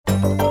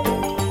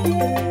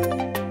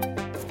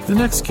The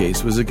next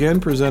case was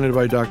again presented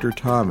by Dr.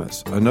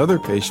 Thomas, another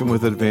patient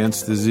with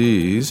advanced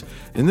disease,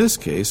 in this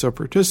case a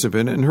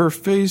participant in her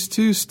Phase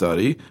 2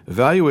 study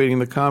evaluating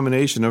the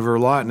combination of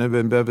erlotinib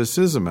and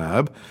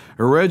bevacizumab,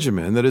 a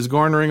regimen that is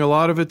garnering a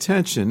lot of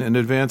attention in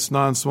advanced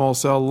non-small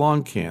cell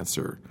lung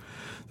cancer.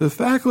 The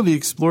faculty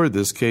explored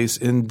this case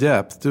in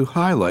depth to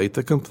highlight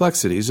the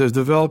complexities of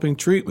developing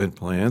treatment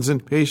plans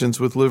in patients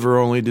with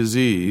liver-only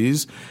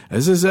disease,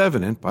 as is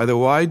evident by the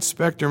wide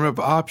spectrum of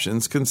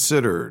options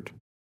considered.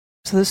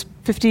 So this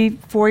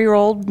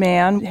 54-year-old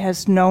man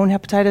has known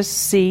hepatitis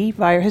C,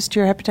 viral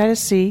history of hepatitis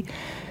C,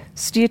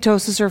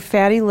 steatosis or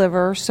fatty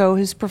liver, so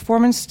his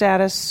performance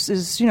status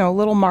is, a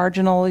little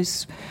marginal.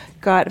 He's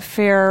got a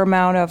fair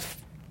amount of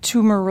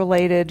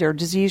tumor-related or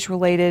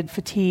disease-related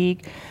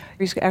fatigue.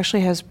 He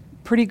actually has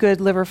pretty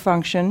good liver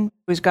function.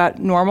 He's got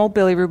normal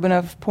bilirubin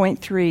of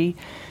 0.3,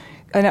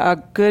 and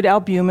a good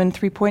albumin,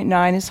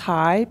 3.9 is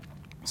high.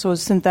 So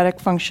his synthetic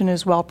function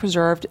is well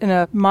preserved, and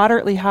a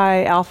moderately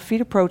high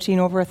alpha-fetoprotein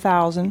over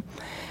 1,000.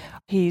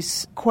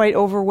 He's quite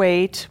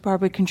overweight,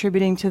 probably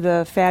contributing to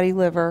the fatty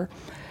liver.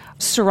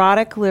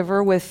 Cirrhotic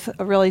liver with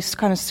a really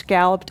kind of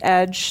scalloped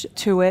edge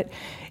to it.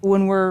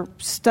 When we're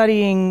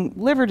studying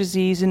liver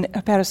disease and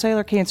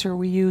hepatocellular cancer,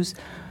 we use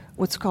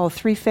what's called a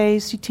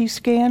 3-phase CT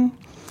scan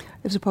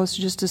as opposed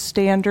to just a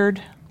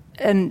standard.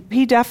 And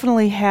he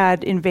definitely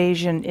had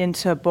invasion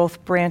into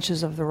both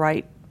branches of the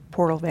right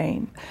portal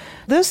vein.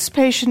 This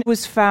patient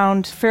was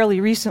found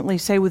fairly recently,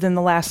 say within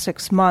the last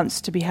 6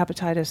 months, to be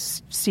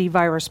hepatitis C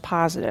virus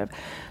positive,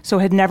 so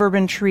had never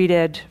been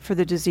treated for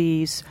the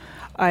disease.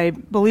 I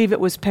believe it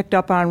was picked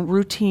up on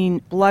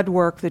routine blood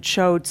work that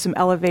showed some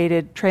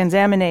elevated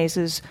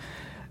transaminases,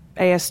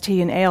 AST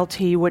and ALT,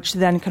 which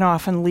then can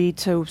often lead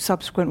to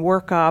subsequent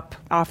workup,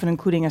 often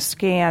including a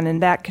scan,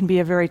 and that can be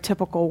a very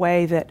typical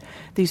way that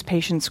these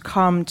patients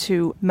come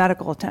to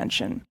medical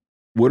attention.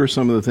 What are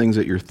some of the things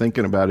that you're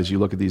thinking about as you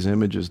look at these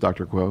images,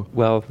 Dr. Kuo?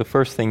 Well, the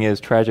first thing is,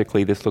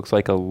 tragically, this looks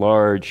like a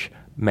large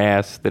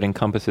mass that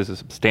encompasses a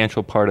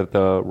substantial part of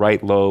the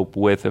right lobe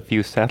with a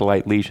few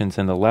satellite lesions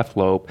in the left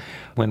lobe.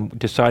 When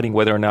deciding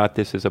whether or not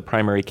this is a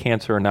primary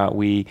cancer or not,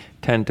 we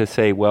tend to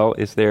say, well,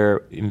 is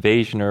there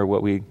invasion or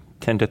what we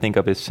tend to think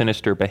of as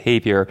sinister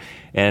behavior,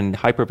 and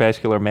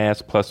hypervascular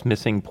mass plus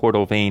missing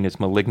portal vein is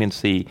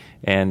malignancy,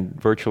 and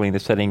virtually in the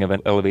setting of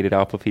an elevated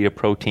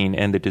alpha-fetoprotein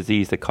and the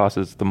disease that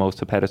causes the most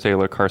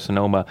hepatocellular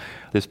carcinoma.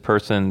 This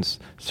person's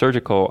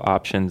surgical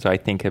options, I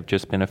think, have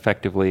just been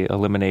effectively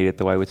eliminated,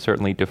 though I would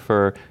certainly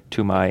defer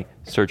to my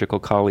surgical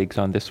colleagues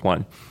on this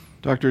one.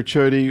 Dr.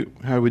 Chody,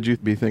 how would you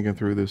be thinking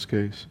through this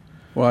case?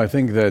 Well, I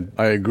think that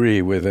I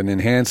agree with an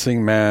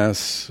enhancing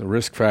mass,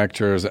 risk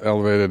factors,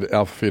 elevated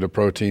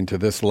alpha-fetoprotein to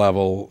this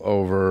level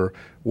over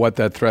what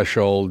that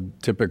threshold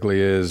typically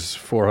is,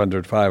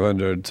 400,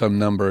 500, some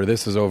number.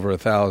 This is over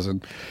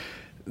 1,000.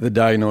 The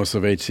diagnosis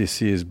of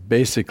HCC is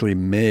basically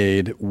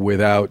made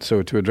without,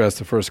 so to address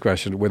the first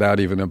question, without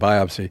even a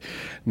biopsy.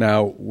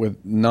 Now, with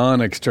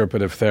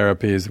non-extirpative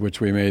therapies, which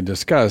we may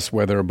discuss,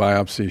 whether a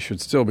biopsy should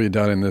still be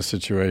done in this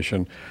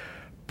situation,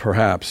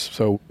 perhaps.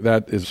 So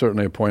that is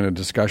certainly a point of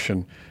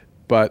discussion.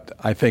 But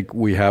I think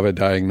we have a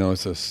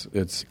diagnosis.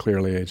 It's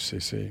clearly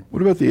HCC.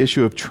 What about the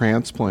issue of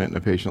transplant in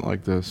a patient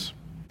like this?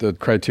 The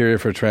criteria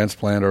for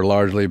transplant are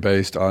largely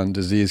based on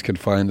disease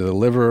confined to the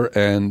liver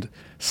and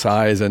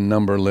size and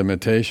number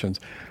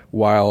limitations.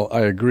 While I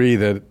agree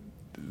that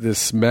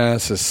this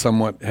mass is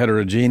somewhat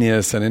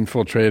heterogeneous and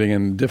infiltrating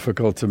and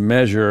difficult to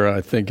measure, I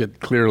think it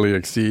clearly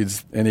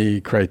exceeds any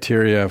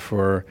criteria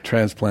for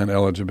transplant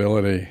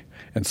eligibility.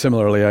 And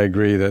similarly, I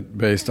agree that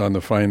based on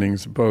the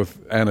findings, both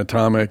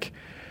anatomic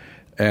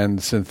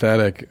and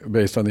synthetic,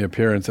 based on the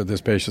appearance, that this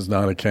patient is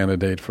not a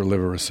candidate for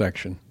liver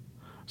resection.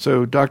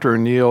 So, Dr.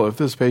 O'Neill, if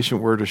this patient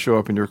were to show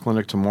up in your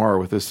clinic tomorrow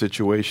with this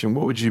situation,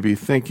 what would you be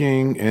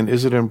thinking, and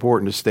is it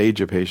important to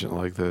stage a patient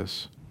like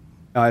this?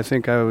 I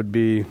think I would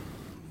be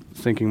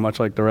thinking much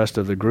like the rest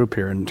of the group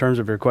here. In terms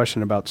of your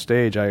question about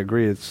stage, I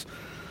agree. It's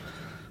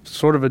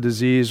sort of a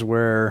disease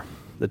where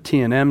the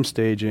TNM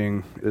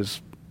staging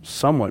is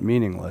somewhat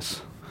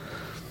meaningless.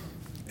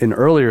 In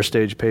earlier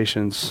stage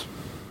patients,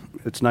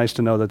 it's nice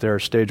to know that they're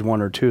stage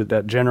 1 or 2.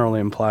 That generally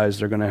implies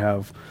they're going to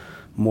have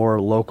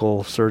more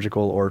local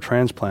surgical or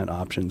transplant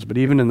options. But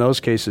even in those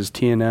cases,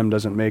 TNM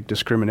doesn't make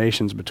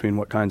discriminations between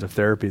what kinds of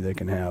therapy they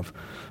can have.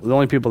 The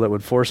only people that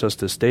would force us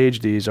to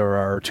stage these are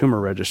our tumor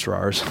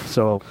registrars.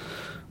 So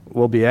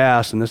we'll be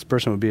asked, and this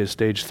person would be a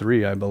stage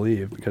 3, I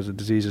believe, because the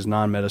disease is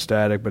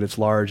non-metastatic, but it's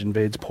large,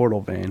 invades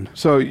portal vein.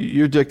 So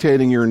you're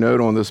dictating your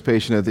note on this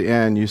patient at the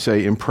end. You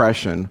say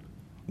impression.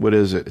 What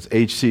is it? It's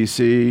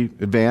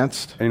HCC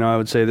advanced? I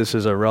would say this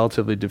is a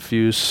relatively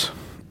diffuse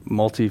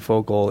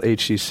multifocal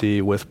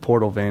HCC with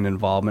portal vein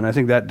involvement. I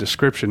think that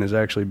description is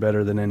actually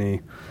better than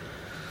any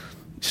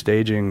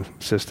staging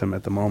system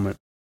at the moment.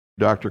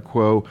 Dr.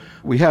 Kuo,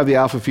 we have the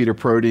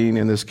alpha-fetoprotein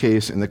in this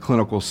case in the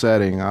clinical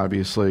setting,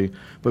 obviously,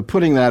 but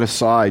putting that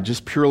aside,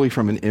 just purely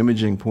from an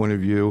imaging point of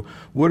view,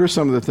 what are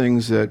some of the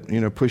things that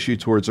push you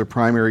towards a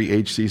primary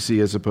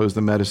HCC as opposed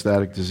to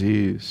metastatic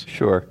disease?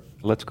 Sure.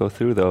 Let's go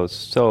through those.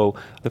 So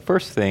the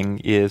first thing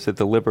is that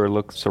the liver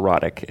looks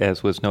cirrhotic,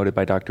 as was noted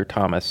by Dr.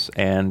 Thomas.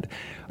 And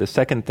the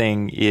second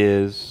thing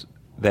is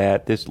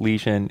that this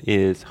lesion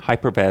is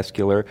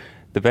hypervascular.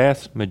 The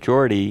vast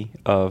majority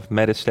of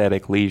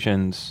metastatic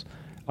lesions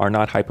are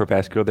not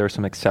hypervascular. There are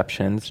some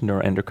exceptions.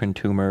 Neuroendocrine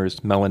tumors,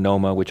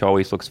 melanoma, which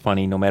always looks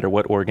funny no matter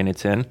what organ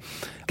it's in,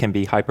 can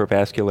be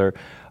hypervascular.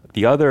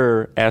 The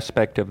other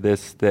aspect of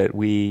this that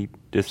we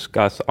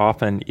discuss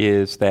often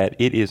is that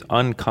it is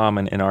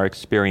uncommon in our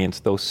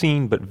experience, though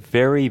seen, but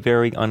very,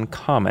 very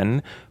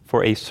uncommon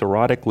for a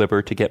cirrhotic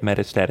liver to get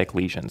metastatic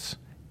lesions.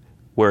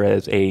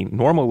 Whereas a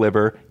normal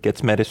liver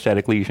gets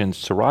metastatic lesions,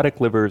 cirrhotic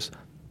livers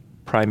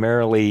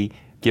primarily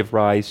give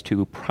rise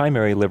to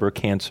primary liver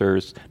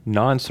cancers.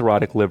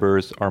 Non-cirrhotic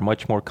livers are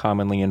much more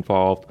commonly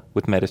involved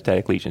with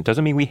metastatic lesions.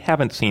 Doesn't mean we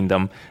haven't seen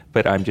them,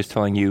 but I'm just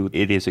telling you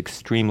it is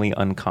extremely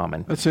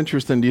uncommon. That's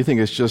interesting. Do you think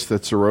it's just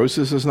that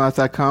cirrhosis is not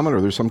that common, or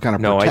there's some kind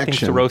of protection? No, I think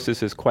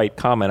cirrhosis is quite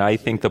common. I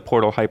think the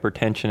portal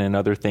hypertension and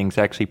other things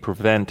actually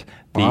prevent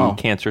the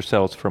cancer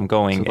cells from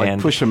going. So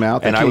push them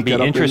out. And I would be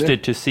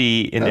interested to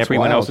see in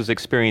everyone else's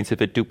experience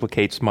if it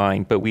duplicates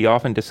mine. But we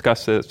often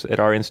discuss this at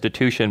our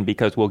institution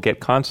because we'll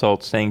get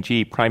consults saying,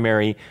 gee,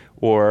 primary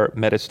or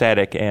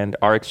metastatic, and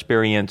our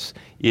experience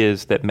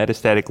is that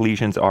metastatic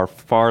lesions are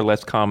far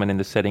less common in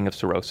the setting of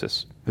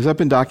cirrhosis. Has that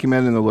been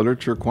documented in the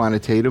literature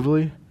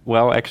quantitatively?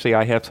 Well, actually,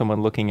 I have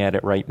someone looking at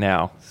it right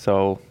now.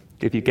 So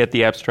if you get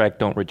the abstract,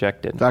 don't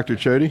reject it. Dr.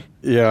 Chody?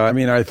 Yeah, I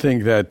mean, I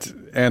think that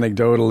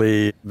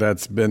anecdotally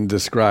that's been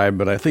described,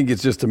 but I think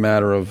it's just a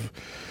matter of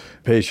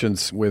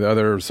patients with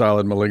other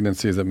solid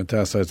malignancies that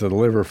metastasize to the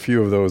liver.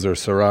 Few of those are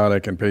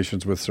cirrhotic, and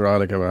patients with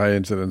cirrhotic have a high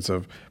incidence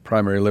of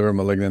primary liver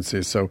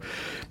malignancies. So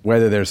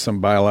whether there's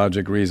some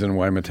biologic reason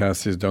why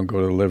metastases don't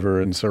go to the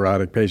liver in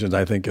cirrhotic patients,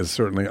 I think is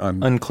certainly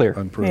unclear.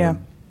 Unproven. Yeah.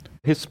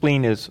 His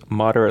spleen is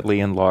moderately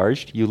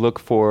enlarged. You look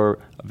for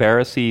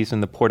varices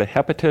in the porta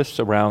hepatis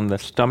around the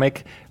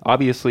stomach.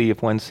 Obviously,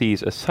 if one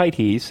sees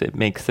ascites, it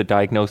makes the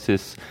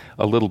diagnosis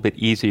a little bit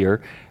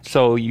easier.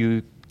 So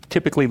you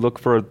typically look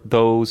for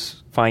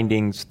those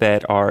findings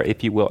that are,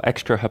 if you will,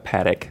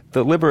 extrahepatic.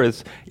 The liver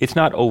it's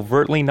not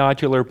overtly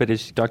nodular, but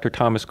as Dr.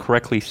 Thomas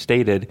correctly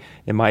stated,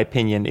 in my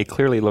opinion, it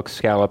clearly looks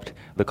scalloped.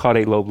 The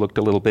caudate lobe looked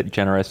a little bit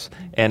generous,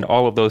 and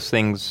all of those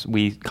things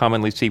we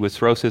commonly see with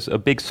cirrhosis. A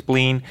big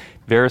spleen,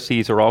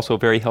 varices are also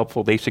very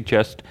helpful. They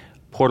suggest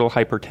portal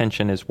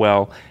hypertension as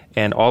well,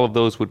 and all of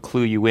those would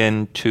clue you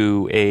in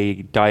to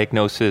a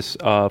diagnosis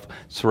of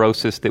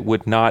cirrhosis that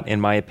would not,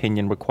 in my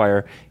opinion,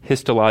 require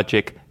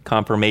histologic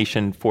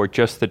confirmation for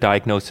just the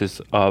diagnosis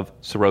of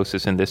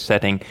cirrhosis in this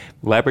setting.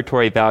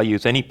 Laboratory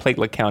values, any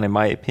platelet count, in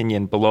my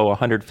opinion, below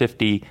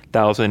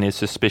 150,000 is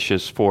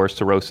suspicious for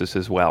cirrhosis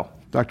as well.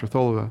 Dr.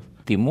 Tholovath?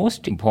 The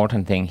most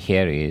important thing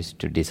here is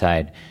to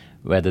decide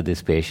whether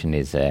this patient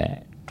is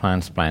a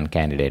transplant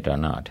candidate or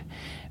not.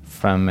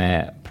 From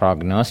a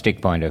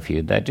prognostic point of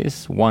view, that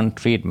is one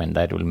treatment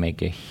that will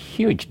make a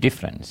huge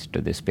difference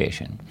to this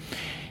patient.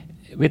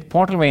 With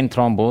portal vein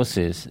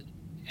thrombosis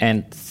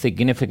and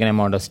significant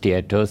amount of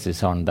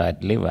steatosis on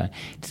that liver,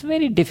 it's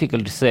very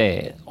difficult to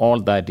say all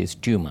that is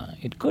tumor.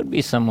 It could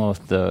be some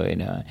of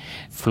the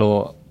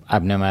flow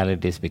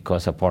abnormalities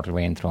because of portal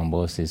vein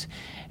thrombosis.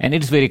 And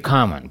it's very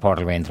common,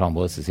 portal vein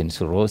thrombosis in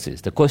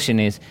cirrhosis. The question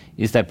is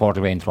that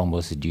portal vein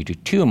thrombosis due to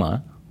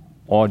tumor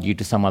or due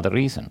to some other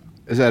reason?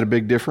 Is that a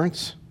big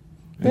difference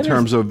in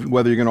terms of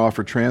whether you're going to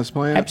offer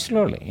transplant?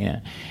 Absolutely, yeah.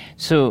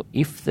 So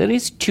if there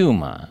is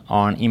tumor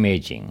on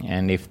imaging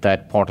and if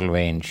that portal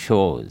vein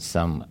shows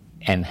some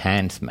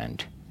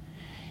enhancement,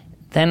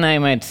 then I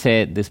might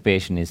say this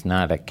patient is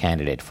not a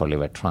candidate for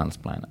liver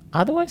transplant.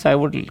 Otherwise, I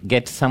would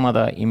get some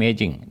other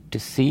imaging to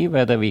see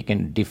whether we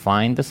can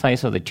define the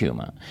size of the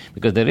tumor.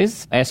 Because there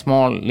is a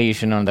small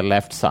lesion on the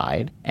left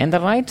side, and the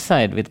right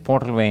side with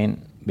portal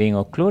vein being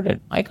occluded,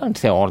 I can't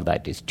say all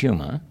that is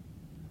tumor.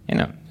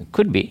 It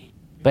could be.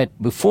 But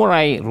before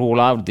I rule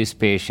out this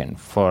patient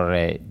for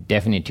a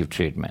definitive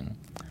treatment,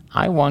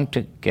 I want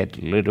to get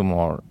a little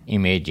more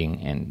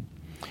imaging. And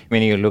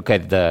when you look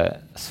at the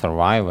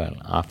survival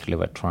after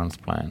liver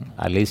transplant,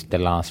 at least the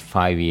last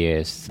 5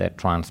 years, the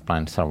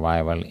transplant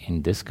survival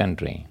in this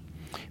country,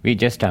 we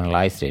just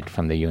analyzed it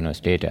from the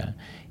UNOS data.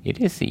 It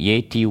is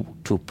 82%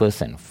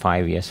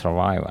 5-year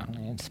survival.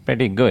 It's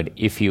pretty good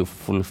if you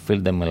fulfill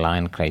the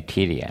Milan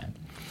criteria.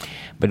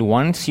 But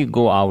once you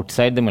go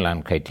outside the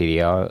Milan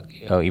criteria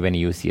or even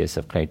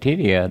UCSF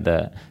criteria,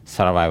 the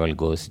survival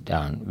goes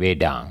down, way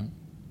down.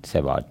 It's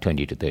about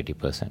 20 to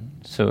 30%.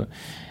 So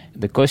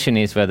the question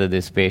is whether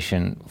this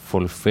patient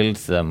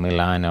fulfills the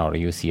Milan or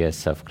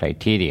UCSF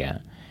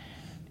criteria.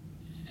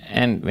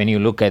 And when you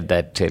look at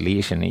that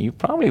lesion, you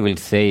probably will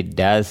say it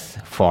does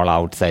fall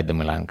outside the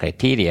Milan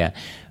criteria.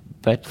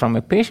 But from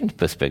a patient's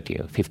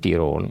perspective,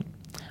 50-year-old,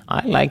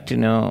 I like to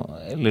know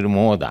a little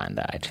more than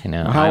that.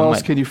 How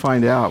else could you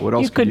find out? What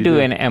else you could do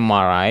an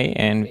MRI,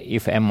 and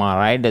if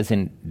MRI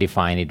doesn't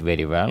define it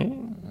very well,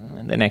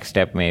 the next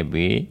step may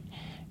be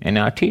an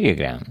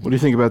arteriogram. What do you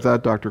think about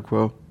that, Dr.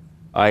 Kuo?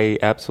 I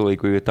absolutely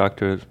agree with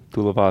Dr.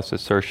 Thulavath's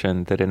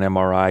assertion that an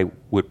MRI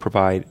would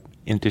provide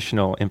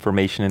additional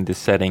information in this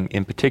setting.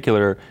 In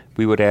particular,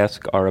 we would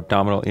ask our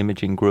abdominal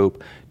imaging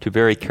group to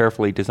very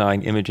carefully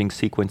design imaging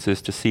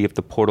sequences to see if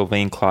the portal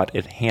vein clot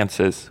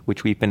enhances,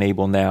 which we've been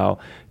able now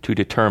to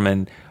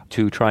determine,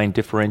 to try and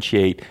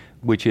differentiate,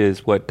 which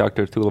is what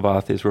Dr.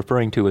 Thulavath is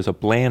referring to as a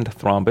bland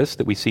thrombus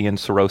that we see in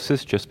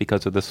cirrhosis just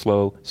because of the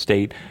slow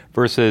state,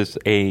 versus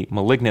a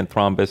malignant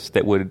thrombus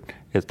that would,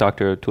 as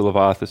Dr.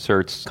 Thulavath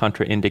asserts,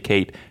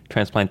 contraindicate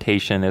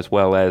transplantation as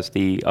well as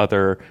the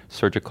other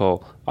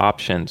surgical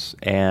options.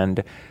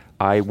 And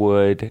I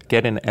would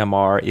get an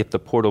MR if the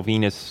portal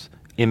venous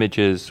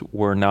images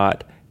were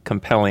not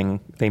compelling.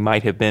 They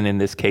might have been in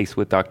this case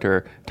with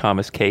Dr.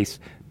 Thomas' case,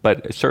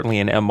 but certainly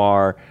an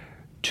MR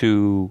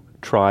to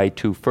try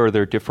to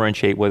further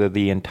differentiate whether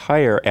the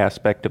entire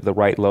aspect of the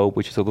right lobe,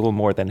 which is a little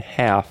more than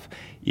half,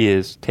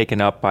 is taken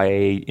up by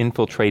a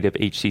infiltrative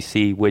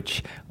HCC,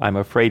 which I'm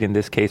afraid in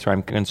this case, or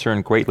I'm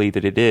concerned greatly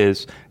that it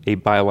is a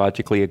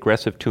biologically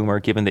aggressive tumor,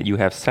 given that you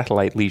have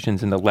satellite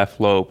lesions in the left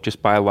lobe.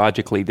 Just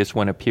biologically, this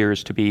one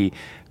appears to be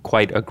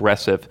quite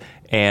aggressive,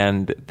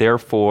 and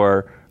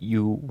therefore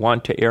you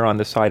want to err on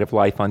the side of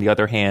life. On the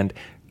other hand,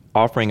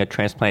 offering a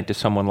transplant to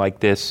someone like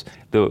this,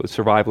 the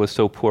survival is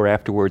so poor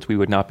afterwards, we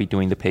would not be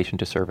doing the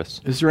patient a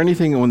service. Is there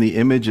anything on the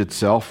image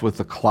itself with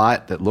the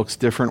clot that looks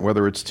different,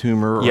 whether it's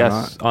tumor or not?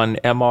 Yes, on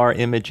MR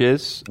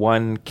images,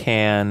 one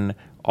can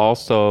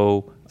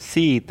also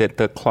see that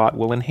the clot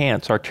will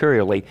enhance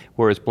arterially,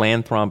 whereas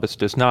bland thrombus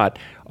does not.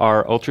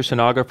 Our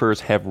ultrasonographers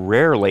have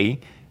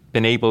rarely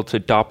been able to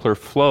Doppler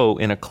flow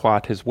in a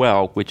clot as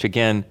well, which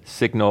again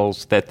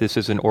signals that this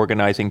is an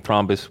organizing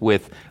thrombus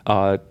with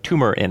a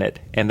tumor in it.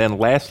 And then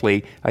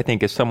lastly, I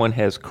think as someone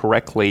has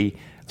correctly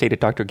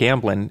stated, Dr.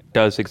 Gamblin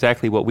does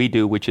exactly what we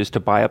do, which is to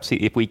biopsy.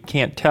 If we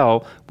can't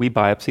tell, we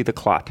biopsy the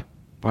clot.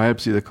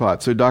 Biopsy the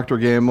clot. So Dr.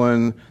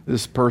 Gamblin,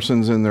 this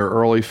person's in their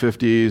early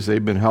 50s,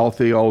 they've been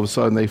healthy, all of a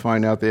sudden they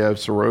find out they have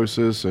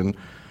cirrhosis and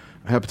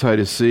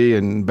hepatitis C,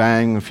 and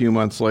bang, a few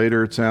months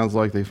later, it sounds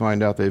like they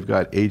find out they've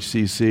got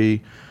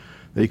HCC.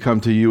 They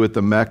come to you at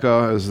the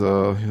Mecca as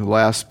the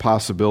last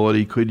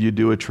possibility. Could you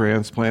do a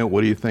transplant?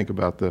 What do you think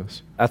about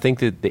this? I think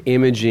that the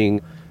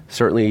imaging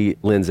certainly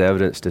lends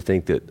evidence to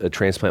think that a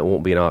transplant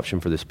won't be an option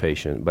for this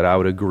patient. But I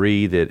would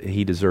agree that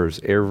he deserves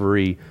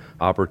every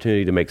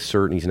opportunity to make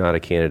certain he's not a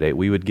candidate.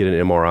 We would get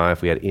an MRI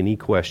if we had any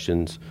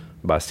questions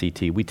by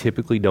CT. We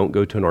typically don't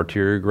go to an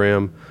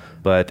arteriogram,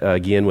 but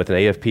again, with an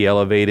AFP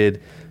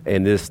elevated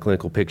and this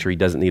clinical picture, he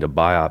doesn't need a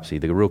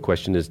biopsy. The real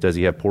question is, does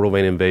he have portal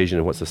vein invasion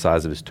and what's the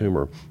size of his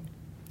tumor?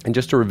 And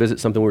just to revisit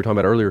something we were talking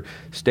about earlier,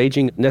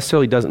 staging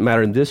necessarily doesn't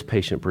matter in this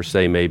patient per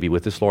se, maybe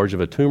with this large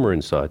of a tumor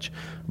and such,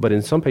 but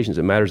in some patients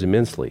it matters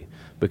immensely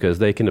because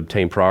they can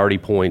obtain priority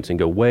points and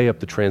go way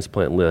up the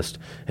transplant list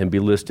and be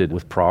listed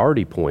with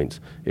priority points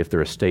if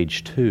they're a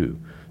stage 2.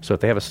 So if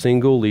they have a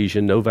single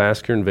lesion, no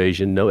vascular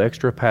invasion, no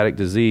extrahepatic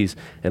disease,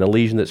 and a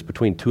lesion that's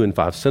between 2 and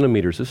 5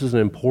 centimeters, this is an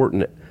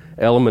important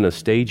element of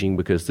staging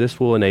because this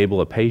will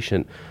enable a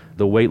patient.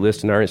 The wait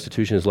list in our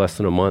institution is less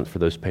than a month for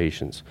those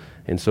patients.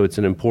 And so it's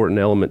an important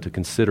element to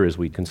consider as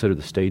we consider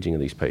the staging of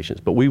these patients.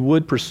 But we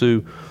would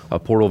pursue a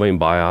portal vein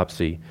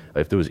biopsy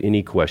if there was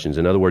any questions.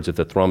 In other words, if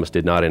the thrombus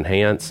did not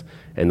enhance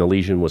and the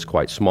lesion was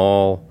quite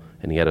small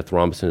and he had a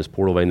thrombus in his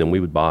portal vein, then we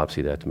would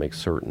biopsy that to make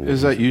certain.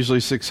 Is that usually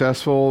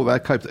successful?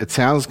 It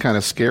sounds kind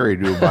of scary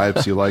to do a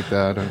biopsy like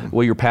that.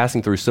 Well, you're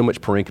passing through so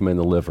much parenchyma in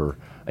the liver,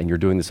 and you're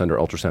doing this under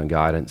ultrasound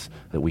guidance,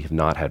 that we have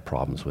not had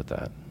problems with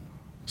that.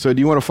 So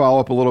do you want to follow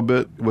up a little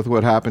bit with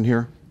what happened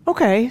here?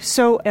 Okay,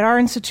 so at our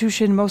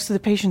institution, most of the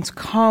patients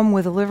come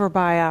with a liver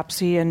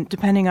biopsy, and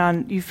depending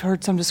on, you've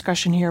heard some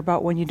discussion here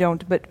about when you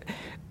don't, but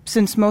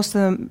since most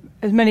of them,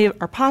 as many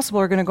are possible,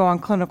 are going to go on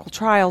clinical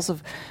trials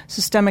of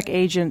systemic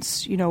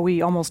agents,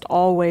 we almost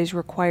always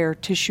require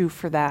tissue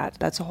for that.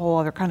 That's a whole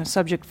other kind of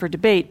subject for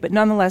debate, but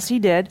nonetheless, he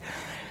did.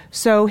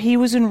 So he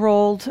was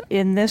enrolled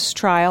in this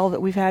trial that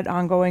we've had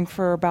ongoing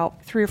for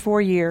about 3 or 4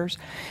 years.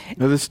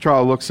 Now, this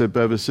trial looks at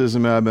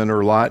bevacizumab and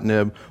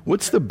erlotinib.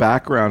 What's the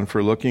background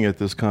for looking at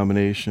this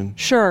combination?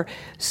 Sure.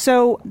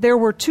 So there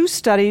were 2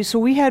 studies. So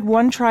we had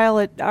one trial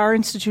at our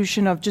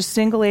institution of just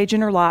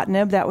single-agent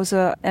erlotinib. That was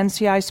a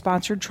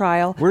NCI-sponsored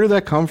trial. Where did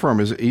that come from?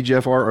 Is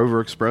EGFR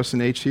overexpressed in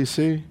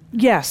HCC?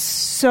 Yes.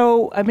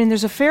 So,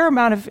 there's a fair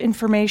amount of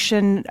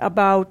information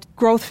about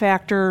growth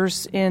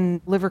factors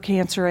in liver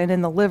cancer and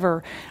in the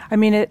liver.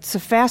 It's a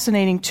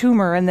fascinating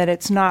tumor in that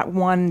it's not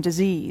one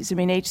disease.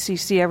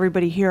 HCC,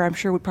 everybody here I'm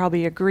sure would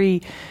probably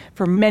agree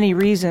for many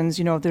reasons.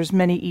 There's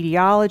many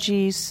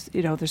etiologies.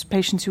 There's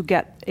patients who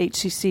get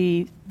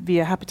HCC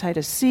via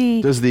hepatitis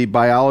C. Does the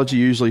biology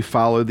usually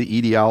follow the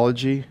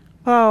etiology?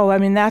 Oh,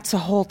 that's a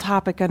whole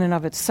topic in and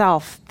of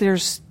itself.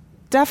 There's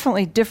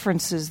definitely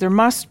differences. There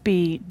must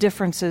be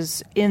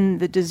differences in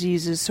the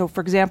diseases. So,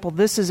 for example,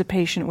 this is a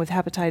patient with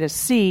hepatitis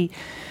C.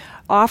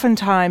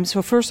 Oftentimes,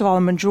 so first of all,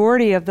 a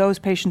majority of those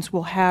patients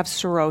will have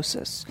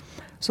cirrhosis.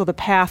 So the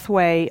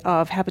pathway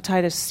of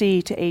hepatitis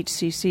C to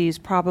HCC is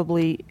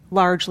probably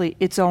largely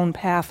its own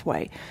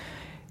pathway.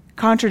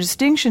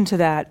 Contradistinction to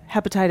that,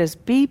 hepatitis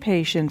B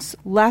patients,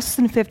 less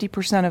than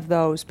 50% of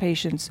those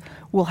patients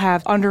will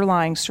have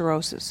underlying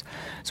cirrhosis.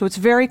 So it's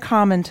very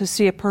common to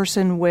see a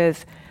person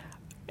with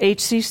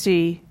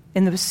HCC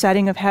in the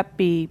setting of Hep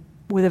B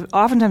with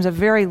oftentimes a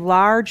very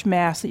large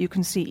mass that you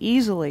can see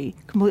easily,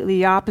 completely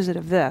the opposite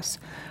of this,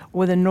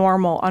 with a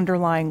normal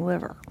underlying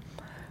liver.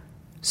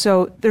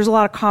 So there's a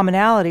lot of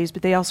commonalities,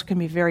 but they also can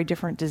be very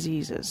different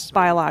diseases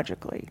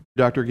biologically.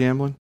 Dr.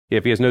 Gamblin?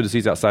 If he has no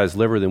disease outside his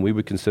liver, then we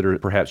would consider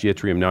perhaps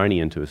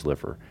yttrium-90 into his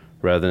liver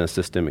rather than a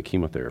systemic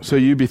chemotherapy. So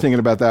you'd be thinking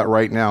about that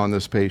right now in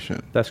this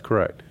patient? That's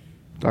correct.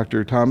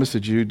 Dr. Thomas,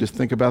 did you just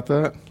think about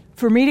that?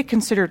 For me to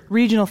consider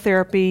regional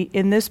therapy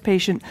in this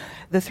patient,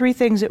 the three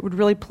things that would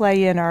really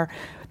play in are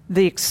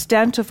the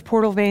extent of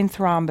portal vein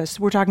thrombus.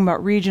 We're talking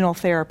about regional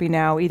therapy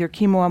now, either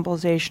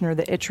chemoembolization or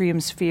the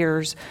yttrium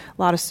spheres,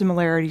 a lot of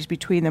similarities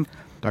between them.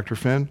 Dr.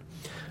 Finn?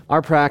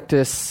 Our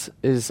practice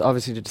is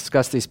obviously to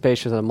discuss these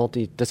patients on a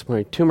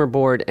multidisciplinary tumor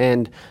board,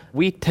 and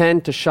we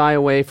tend to shy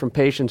away from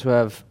patients who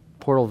have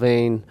portal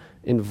vein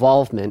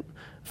involvement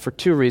for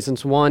two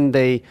reasons. One,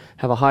 they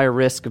have a higher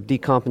risk of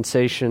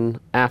decompensation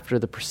after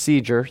the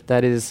procedure,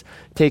 that is,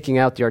 taking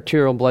out the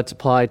arterial blood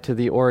supply to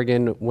the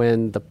organ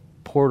when the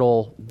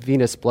portal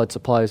venous blood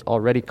supply is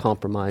already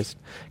compromised.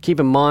 Keep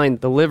in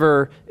mind, the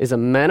liver is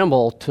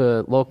amenable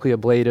to locally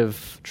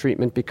ablative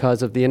treatment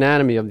because of the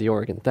anatomy of the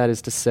organ. That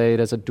is to say, it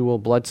has a dual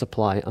blood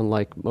supply,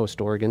 unlike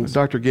most organs.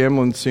 Dr.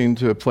 Gamblin seemed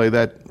to play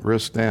that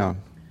risk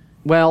down.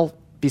 Well,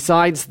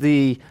 besides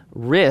the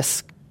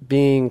risk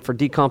being for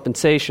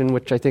decompensation,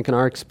 which I think in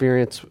our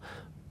experience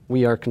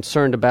we are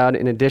concerned about.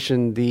 In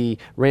addition, the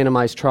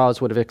randomized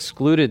trials would have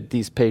excluded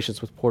these patients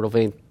with portal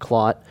vein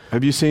clot.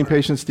 Have you seen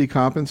patients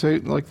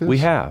decompensate like this? We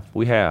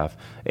have.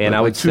 And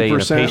I would say in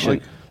a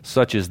patient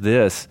such as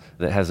this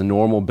that has a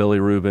normal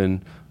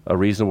bilirubin, a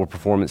reasonable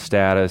performance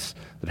status,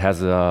 that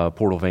has a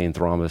portal vein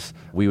thrombus,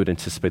 we would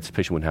anticipate this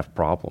patient wouldn't have a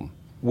problem.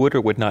 Would or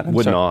would not?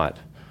 Would not.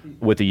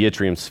 With the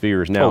yttrium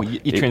spheres. Now,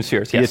 yttrium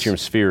spheres, yes. Yttrium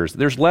spheres.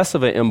 There's less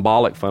of an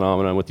embolic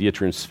phenomenon with the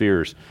yttrium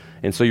spheres.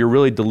 And so you're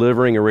really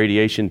delivering a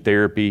radiation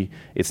therapy.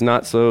 It's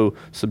not so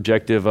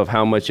subjective of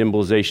how much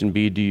embolization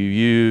bead do you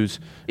use.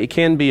 It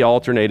can be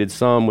alternated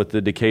some with the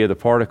decay of the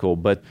particle,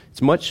 but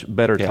it's much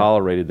better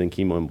tolerated than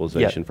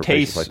chemoembolization for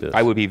patients like this.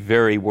 I would be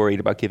very worried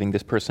about giving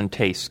this person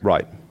TACE.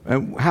 Right.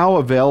 And how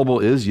available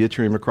is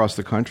yttrium across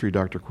the country,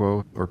 Dr.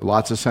 Kuo? Are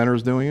lots of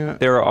centers doing it?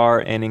 There are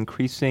an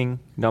increasing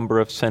number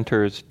of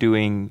centers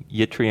doing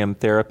yttrium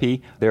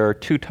therapy. There are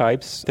two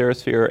types,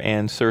 TheraSphere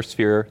and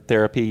SurSphere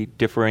therapy,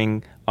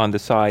 differing on the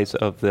size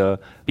of the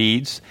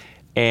beads.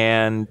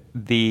 And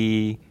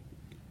the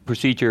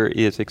procedure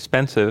is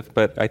expensive,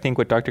 but I think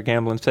what Dr.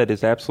 Gamblin said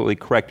is absolutely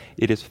correct.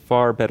 It is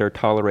far better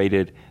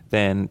tolerated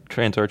than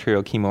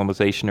transarterial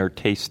chemoembolization or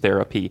TACE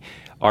therapy.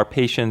 Our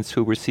patients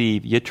who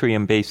receive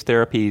yttrium-based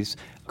therapies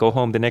go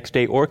home the next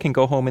day or can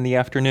go home in the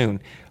afternoon.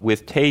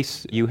 With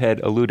TACE, you had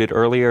alluded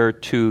earlier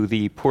to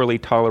the poorly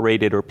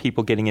tolerated or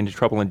people getting into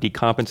trouble and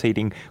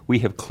decompensating. We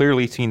have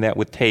clearly seen that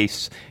with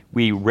TACE.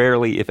 We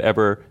rarely, if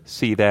ever,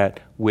 see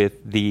that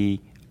with the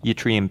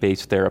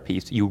yttrium-based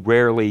therapies. You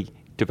rarely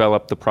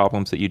develop the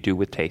problems that you do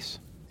with TACE.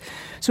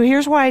 So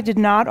here's why I did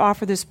not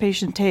offer this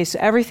patient TACE.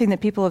 Everything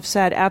that people have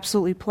said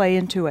absolutely play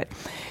into it.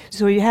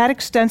 So you had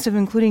extensive,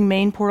 including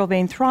main portal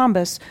vein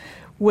thrombus,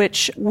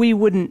 which we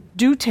wouldn't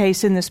do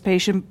TACE in this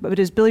patient, but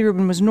his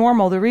bilirubin was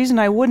normal. The reason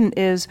I wouldn't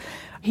is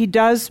he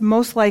does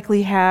most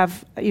likely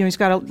have, he's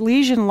got a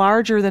lesion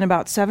larger than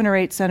about 7 or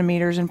 8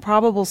 centimeters and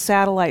probable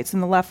satellites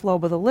in the left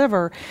lobe of the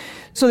liver.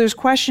 So there's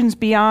questions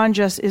beyond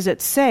just is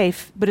it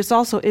safe, but it's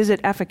also is it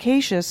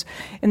efficacious?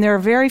 And there are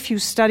very few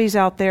studies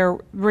out there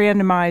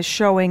randomized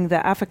showing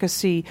the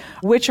efficacy,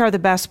 which are the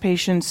best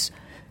patients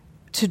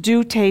to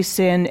do TACE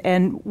in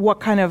and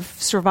what kind of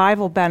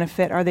survival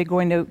benefit are they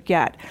going to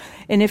get.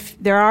 And if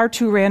there are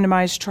 2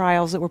 randomized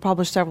trials that were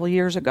published several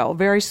years ago,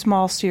 very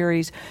small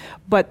series,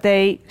 but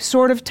they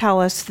sort of tell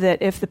us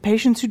that if the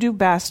patients who do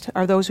best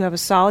are those who have a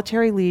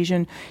solitary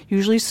lesion,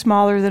 usually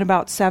smaller than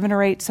about 7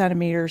 or 8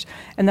 centimeters,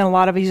 and then a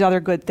lot of these other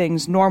good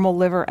things, normal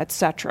liver,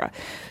 etc.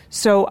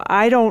 So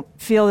I don't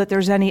feel that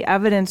there's any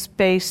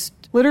evidence-based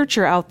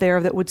literature out there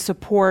that would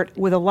support,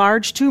 with a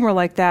large tumor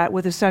like that,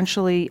 with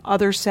essentially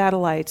other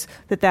satellites,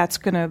 that that's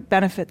going to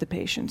benefit the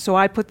patient. So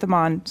I put them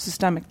on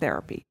systemic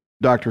therapy.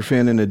 Dr.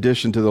 Finn, in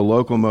addition to the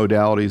local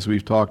modalities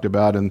we've talked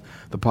about and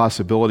the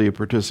possibility of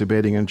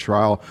participating in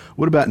trial,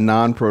 what about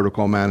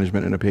non-protocol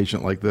management in a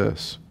patient like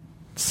this?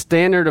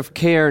 Standard of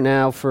care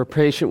now for a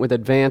patient with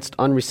advanced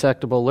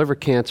unresectable liver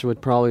cancer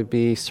would probably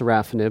be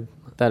sorafenib.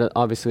 That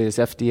obviously is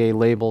FDA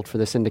labeled for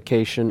this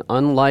indication,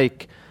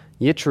 unlike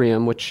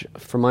yttrium, which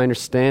from my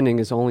understanding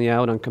is only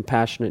out on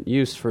compassionate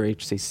use for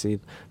HCC.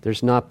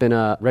 There's not been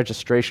a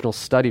registrational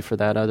study for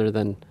that other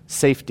than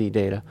safety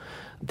data.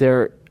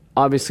 There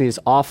obviously is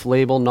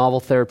off-label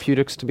novel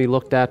therapeutics to be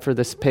looked at for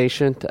this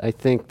patient. I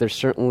think there's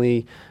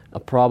certainly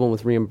a problem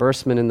with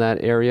reimbursement in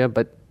that area,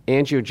 but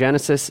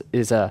angiogenesis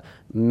is a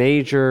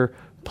major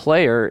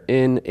player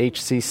in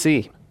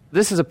HCC.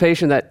 This is a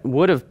patient that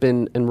would have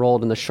been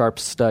enrolled in the SHARP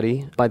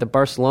study. By the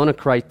Barcelona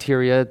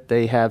criteria,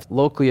 they have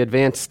locally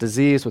advanced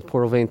disease with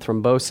portal vein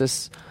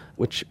thrombosis,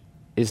 which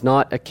is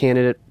not a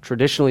candidate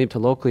traditionally to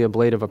locally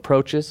ablative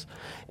approaches.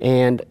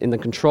 And in the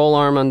control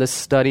arm on this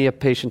study, a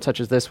patient such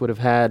as this would have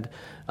had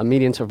a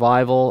median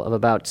survival of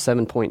about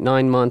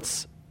 7.9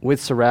 months. With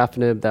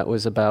sorafenib, that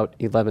was about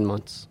 11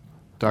 months.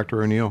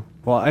 Dr. O'Neill.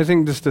 Well, I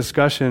think this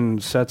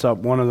discussion sets up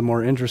one of the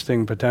more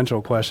interesting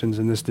potential questions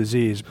in this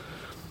disease.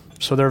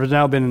 So there has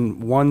now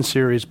been one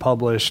series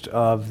published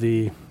of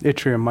the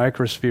yttrium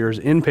microspheres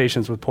in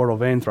patients with portal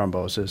vein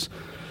thrombosis.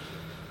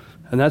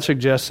 And that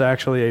suggests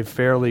actually a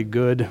fairly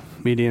good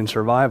median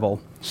survival,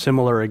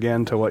 similar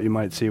again to what you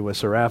might see with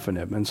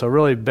sorafenib. And so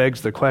really begs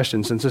the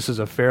question, since this is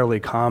a fairly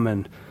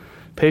common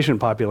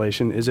patient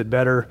population, is it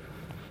better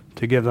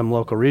to give them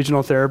local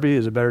regional therapy?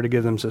 Is it better to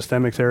give them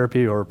systemic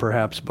therapy, or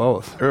perhaps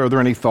both? Are there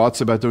any thoughts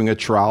about doing a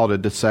trial to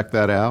dissect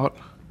that out?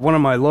 One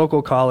of my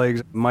local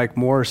colleagues, Mike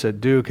Morse at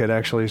Duke, had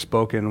actually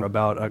spoken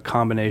about a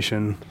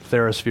combination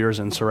TheraSpheres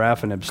and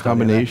sorafenib study.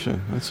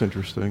 Combination, that's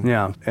interesting.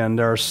 Yeah, and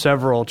there are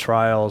several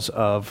trials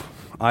of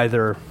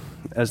either,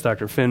 as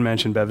Dr. Finn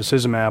mentioned,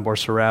 bevacizumab or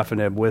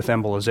sorafenib with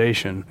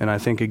embolization. And I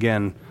think,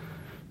 again,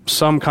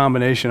 some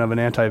combination of an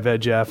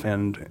anti-VEGF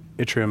and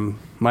yttrium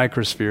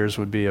microspheres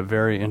would be a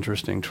very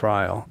interesting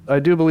trial. I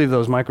do believe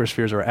those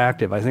microspheres are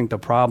active. I think the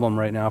problem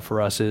right now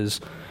for us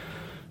is,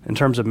 in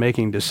terms of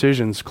making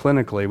decisions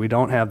clinically, we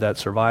don't have that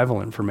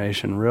survival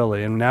information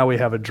really. And now we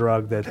have a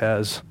drug that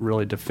has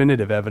really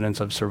definitive evidence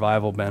of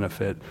survival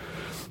benefit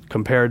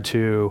compared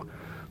to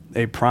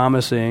a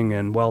promising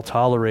and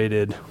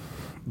well-tolerated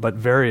but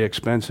very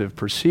expensive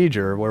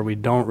procedure where we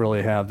don't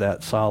really have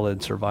that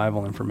solid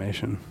survival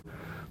information.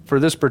 For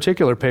this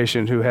particular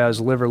patient who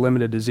has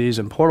liver-limited disease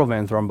and portal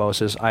vein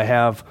thrombosis, I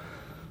have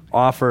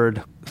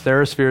offered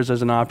TheraSpheres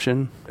as an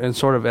option and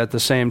sort of at the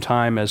same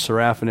time as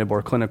sorafenib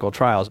or clinical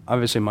trials.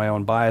 Obviously, my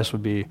own bias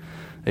would be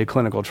a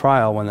clinical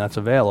trial when that's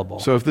available.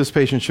 So if this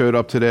patient showed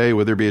up today,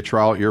 would there be a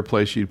trial at your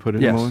place you'd put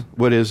him Yes. on?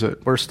 What is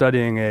it? We're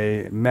studying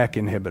a MEK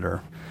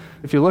inhibitor.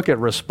 If you look at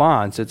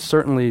response, it's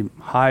certainly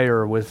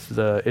higher with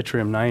the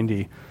yttrium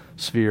 90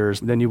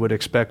 spheres than you would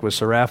expect with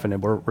sorafenib,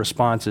 where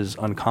response is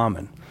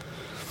uncommon.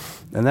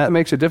 And that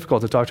makes it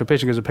difficult to talk to a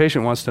patient because the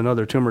patient wants to know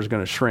their tumor is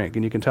going to shrink.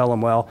 And you can tell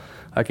them, well,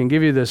 I can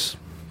give you this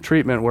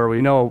treatment where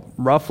we know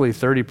roughly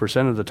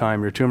 30% of the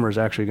time your tumor is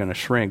actually going to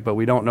shrink, but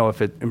we don't know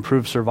if it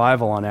improves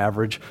survival on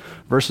average,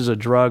 versus a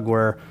drug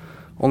where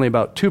only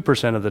about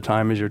 2% of the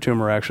time is your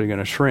tumor actually going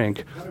to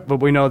shrink, but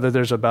we know that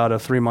there's about a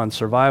 3-month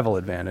survival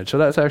advantage. So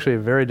that's actually a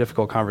very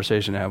difficult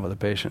conversation to have with a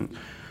patient.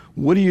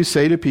 What do you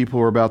say to people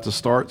who are about to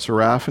start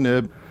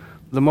sorafenib?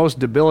 The most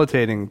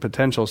debilitating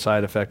potential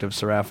side effect of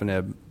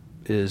sorafenib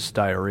is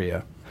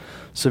diarrhea.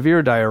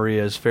 Severe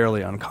diarrhea is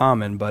fairly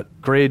uncommon,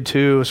 but grade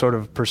 2 sort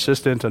of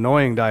persistent,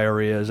 annoying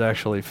diarrhea is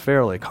actually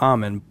fairly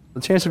common. The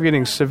chance of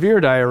getting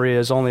severe diarrhea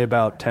is only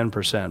about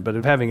 10%, but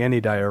of having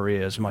any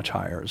diarrhea is much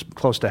higher. It's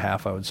close to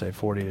half, I would say,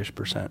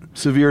 40-ish%.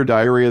 Severe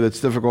diarrhea that's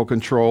difficult to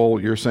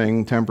control, you're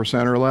saying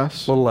 10% or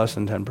less? A little less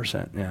than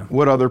 10%, yeah.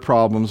 What other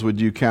problems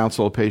would you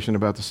counsel a patient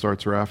about to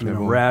start sorafenib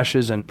on?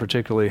 Rashes and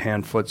particularly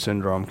hand-foot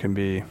syndrome can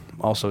be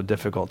also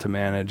difficult to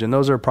manage. And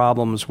those are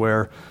problems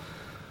where,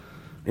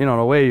 in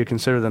a way, you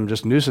consider them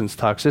just nuisance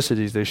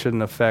toxicities. They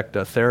shouldn't affect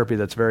a therapy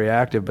that's very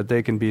active, but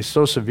they can be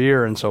so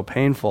severe and so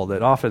painful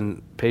that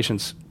often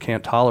patients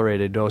can't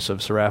tolerate a dose of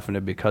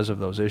sorafenib because of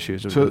those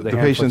issues. So the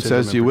patient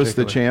says to you, what's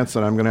the chance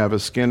that I'm going to have a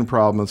skin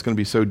problem that's going to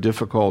be so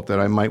difficult that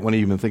I might want to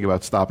even think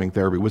about stopping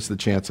therapy? What's the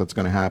chance that's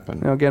going to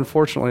happen? Again,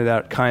 fortunately,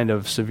 that kind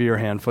of severe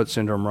hand-foot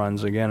syndrome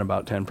runs, again,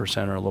 about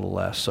 10% or a little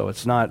less. So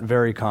it's not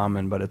very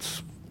common, but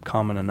it's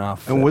common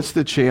enough. And what's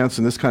the chance,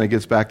 and this kind of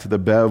gets back to the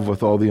BEV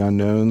with all the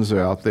unknowns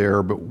out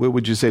there, but what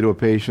would you say to a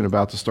patient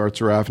about to start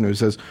sorafenib who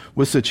says,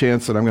 what's the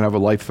chance that I'm going to have a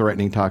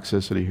life-threatening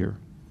toxicity here?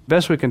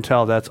 Best we can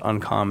tell, that's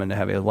uncommon to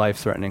have a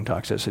life-threatening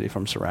toxicity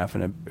from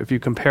sorafenib. If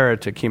you compare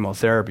it to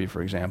chemotherapy,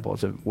 for example,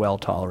 it's a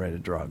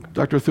well-tolerated drug.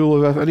 Dr.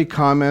 Thulov, any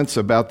comments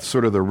about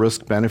sort of the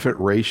risk-benefit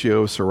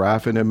ratio of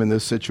sorafenib in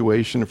this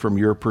situation from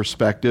your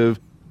perspective?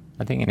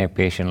 I think in a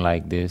patient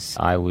like this,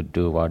 I would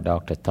do what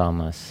Dr.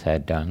 Thomas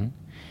had done.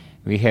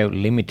 We have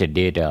limited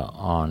data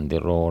on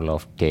the role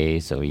of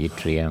TACE or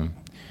yttrium,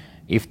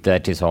 if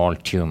that is all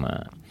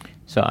tumor.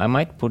 So I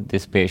might put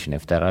this patient,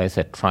 if there is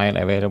a trial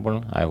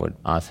available, I would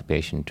ask the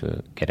patient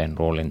to get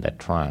enrolled in that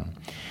trial.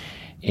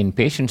 In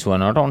patients who are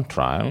not on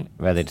trial,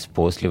 whether it's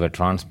post-liver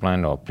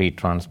transplant or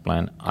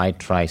pre-transplant, I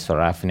try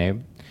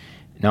sorafenib,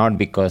 not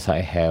because I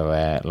have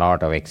a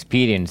lot of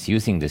experience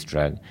using this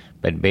drug,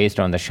 but based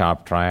on the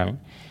SHARP trial.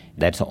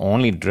 That's the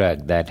only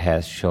drug that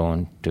has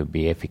shown to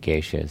be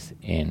efficacious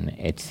in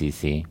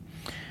HCC.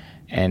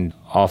 And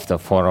of the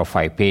 4 or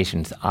 5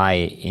 patients I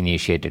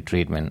initiated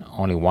treatment,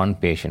 only one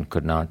patient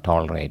could not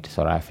tolerate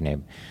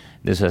sorafenib.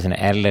 This was an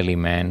elderly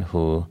man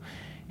who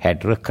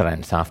had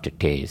recurrence after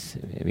TACE.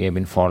 We have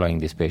been following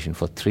this patient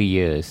for 3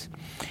 years,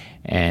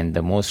 and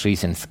the most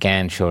recent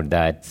scan showed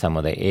that some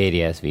of the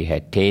areas we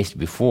had TACE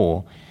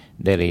before,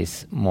 there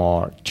is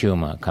more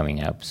tumor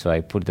coming up. So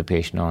I put the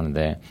patient on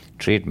the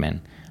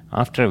treatment.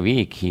 After a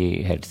week,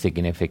 he had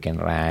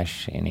significant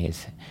rash in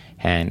his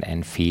hand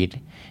and feet,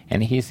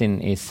 and he's in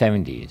his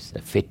 70s.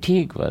 The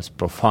fatigue was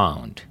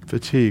profound.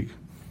 Fatigue.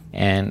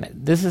 And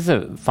this is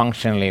a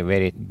functionally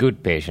very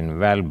good patient,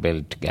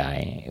 well-built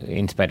guy.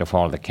 In spite of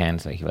all the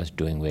cancer, he was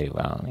doing very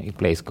well. He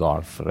plays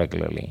golf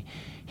regularly.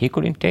 He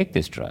couldn't take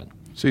this drug.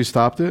 So you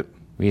stopped it?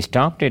 We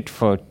stopped it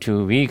for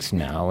 2 weeks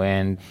now,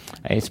 and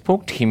I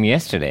spoke to him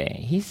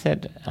yesterday. He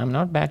said, I'm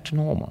not back to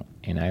normal,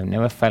 and I've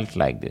never felt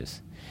like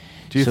this.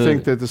 Do you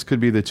think that this could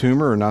be the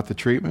tumor or not the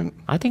treatment?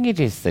 I think it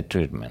is the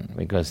treatment,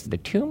 because the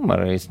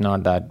tumor is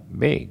not that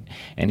big,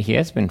 and he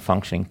has been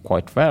functioning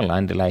quite well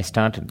until I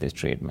started this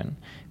treatment.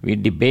 We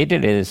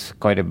debated this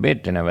quite a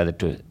bit, whether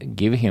to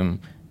give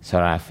him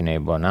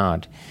sorafenib or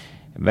not.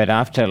 But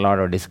after a lot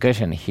of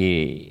discussion,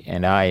 he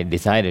and I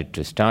decided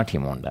to start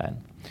him on that.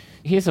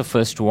 He's the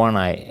first one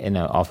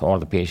of all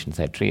the patients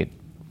I treat,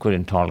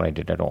 couldn't tolerate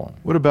it at all.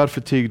 What about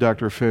fatigue,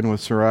 Dr. Finn,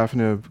 with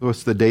sorafenib?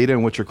 What's the data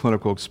and what's your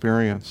clinical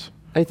experience?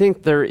 I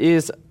think there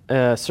is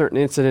a certain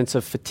incidence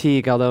of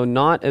fatigue, although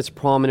not as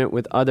prominent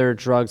with other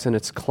drugs in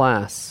its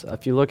class.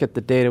 If you look at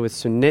the data with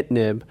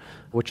sunitinib,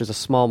 which is a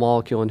small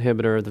molecule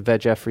inhibitor of the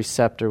VEGF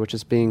receptor, which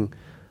is being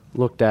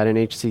looked at in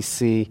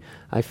HCC,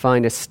 I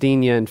find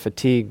asthenia and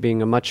fatigue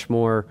being a much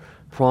more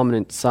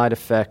prominent side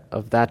effect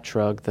of that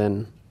drug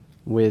than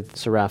with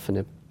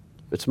sorafenib.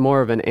 It's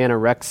more of an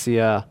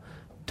anorexia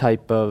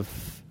type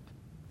of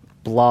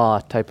blah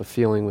type of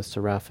feeling with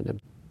sorafenib.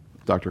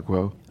 Dr.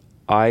 Kuo?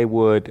 I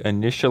would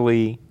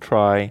initially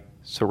try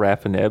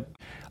sorafenib.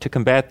 To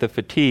combat the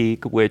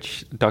fatigue,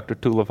 which Dr.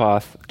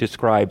 Tulavath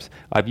describes,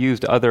 I've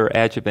used other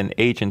adjuvant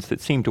agents that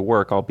seem to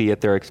work,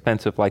 albeit they're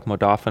expensive, like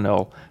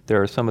modafinil.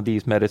 There are some of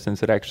these medicines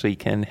that actually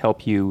can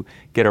help you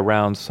get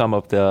around some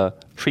of the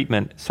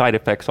treatment side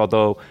effects,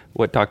 although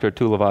what Dr.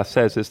 Tulavath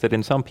says is that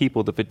in some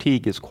people the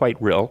fatigue is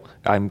quite real.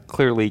 I'm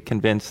clearly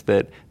convinced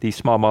that these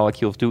small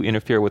molecules do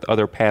interfere with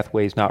other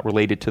pathways not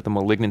related to the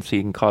malignancy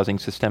and causing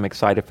systemic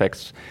side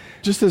effects.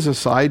 Just as a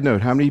side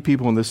note, how many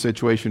people in this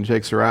situation who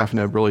take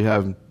sorafenib really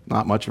have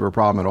not much of a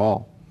problem at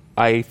all?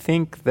 I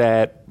think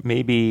that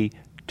maybe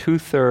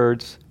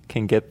 2/3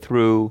 can get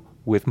through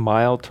with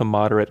mild to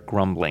moderate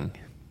grumbling.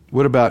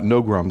 What about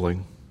no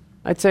grumbling?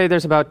 I'd say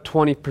there's about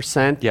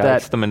 20%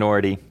 that's the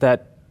minority.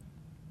 that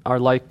are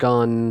like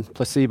on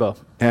placebo.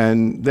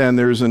 And then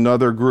there's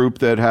another group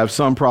that have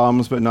some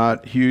problems but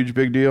not huge,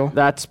 big deal?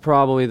 That's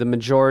probably the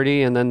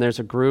majority, and then there's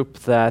a group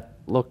that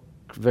look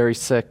very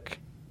sick.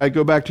 I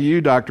go back to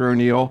you, Dr.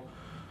 O'Neill.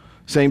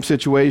 Same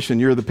situation.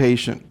 You're the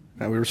patient.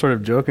 We were sort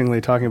of jokingly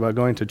talking about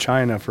going to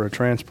China for a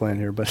transplant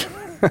here, but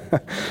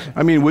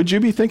I mean, would you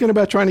be thinking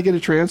about trying to get a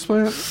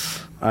transplant?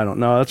 I don't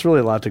know. That's really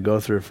a lot to go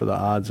through for the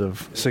odds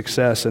of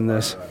success in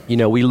this. You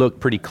know, we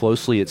looked pretty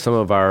closely at some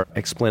of our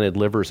explanted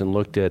livers and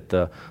looked at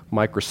the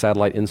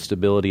microsatellite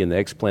instability in the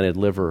explanted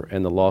liver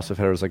and the loss of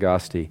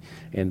heterozygosity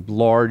and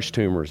large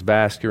tumors,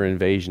 vascular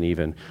invasion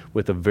even,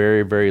 with a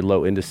very, very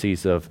low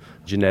indices of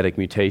genetic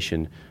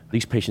mutation.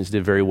 These patients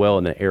did very well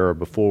in the era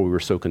before we were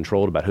so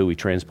controlled about who we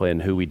transplanted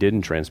and who we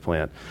didn't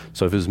transplant.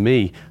 So if it was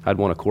me, I'd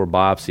want a core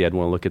biopsy. I'd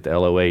want to look at the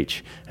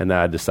LOH, and then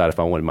I'd decide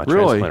if I wanted my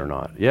transplant or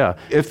not. Yeah.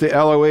 If the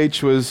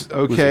LOH was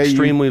okay, was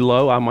extremely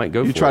low, I might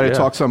go for it. You try to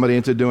talk somebody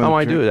into doing it. I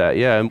might do that,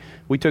 yeah. And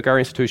we took our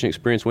institution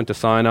experience, went to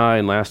Sinai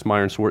and asked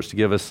Myron Swartz to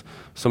give us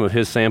some of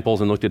his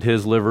samples and looked at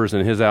his livers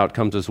and his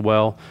outcomes as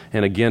well,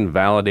 and again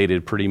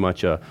validated pretty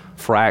much a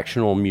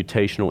fractional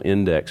mutational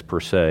index per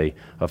se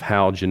of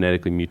how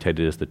genetically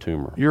mutated is the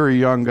tumor. You're a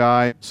young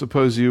guy.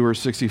 Suppose you were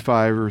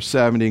 65 or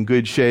 70, in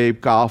good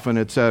shape, golfing,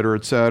 et cetera,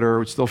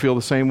 would still feel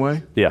the same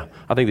way? Yeah.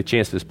 I think the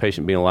chance of this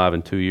patient being alive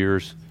in 2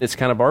 years, it's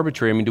kind of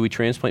arbitrary. I mean, do we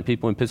transplant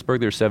people in Pittsburgh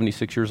that are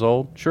 76 years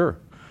old? Sure.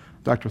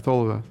 Dr.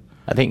 Tholovath.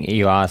 I think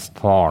you asked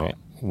Paul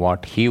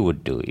what he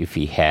would do if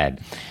he had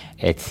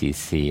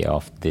HCC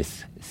of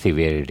this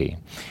severity.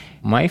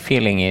 My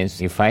feeling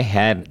is if I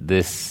had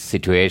this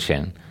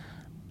situation,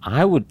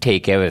 I would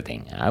take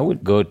everything. I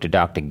would go to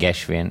Dr.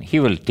 Geschwin. He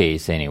will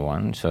tase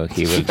anyone, so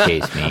he will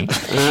tase me.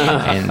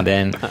 And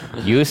then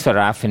use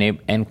sorafenib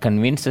and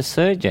convince a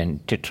surgeon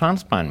to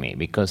transplant me.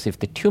 Because if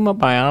the tumor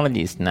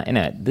biology is not,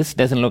 this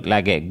doesn't look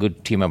like a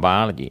good tumor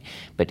biology.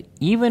 But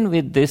even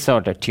with this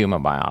sort of tumor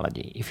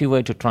biology, if you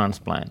were to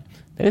transplant,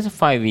 there is a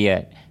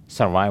 5-year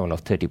survival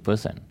of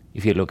 30%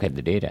 if you look at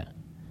the data.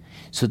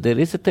 So there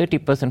is a 30%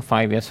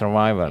 5-year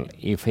survival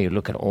if you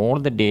look at all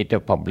the data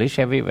published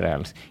everywhere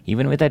else,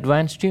 even with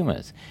advanced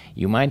tumors.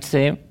 You might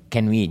say,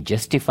 can we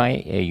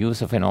justify a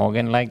use of an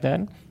organ like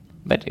that?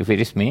 But if it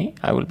is me,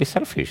 I will be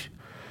selfish.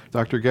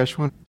 Dr.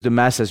 Geschwin? The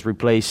mass has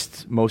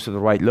replaced most of the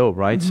right lobe,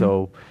 right? Mm-hmm.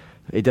 So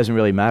it doesn't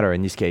really matter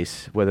in this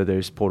case whether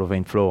there's portal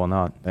vein flow or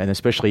not. And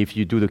especially if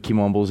you do the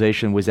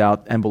chemoembolization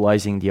without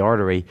embolizing the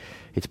artery,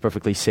 it's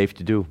perfectly safe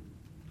to do.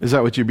 Is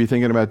that what you'd be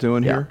thinking about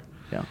doing here?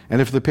 Yeah.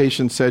 And if the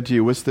patient said to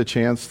you, what's the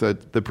chance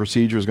that the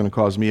procedure is going to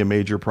cause me a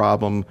major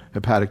problem,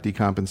 hepatic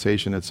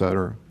decompensation, et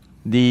cetera?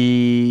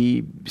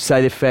 The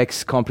side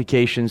effects,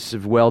 complications, are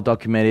well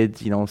documented,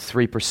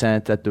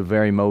 3% at the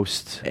very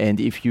most. And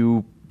if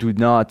you do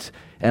not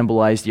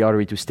embolize the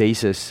artery to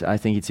stasis, I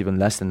think it's even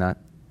less than that.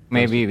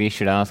 Maybe we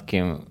should ask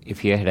him if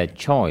he had a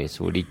choice,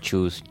 would he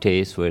choose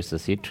TACE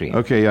versus yttrium?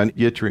 Okay, on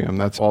yttrium,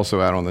 that's also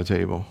out on the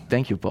table.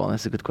 Thank you, Paul.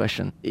 That's a good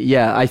question.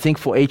 Yeah, I think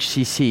for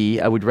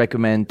HCC, I would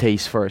recommend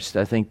TACE first.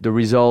 I think the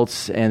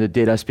results and the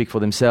data speak for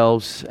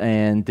themselves,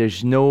 and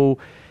there's no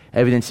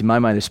evidence in my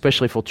mind,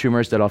 especially for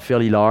tumors that are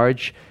fairly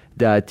large,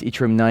 that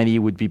yttrium-90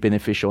 would be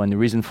beneficial. And the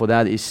reason for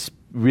that is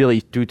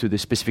really due to the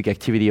specific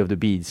activity of the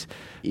beads.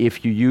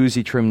 If you use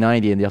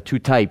yttrium-90, and there are two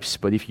types,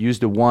 but if you use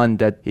the one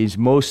that is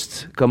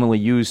most commonly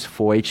used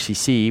for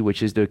HCC,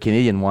 which is the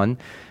Canadian one,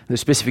 the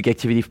specific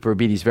activity per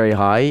bead is very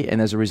high,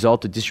 and as a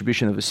result, the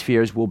distribution of the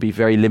spheres will be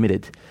very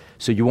limited.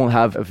 So you won't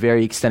have a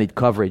very extended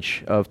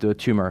coverage of the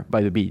tumor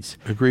by the beads.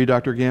 Agree,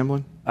 Dr.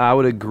 Gamblin? I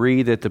would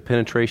agree that the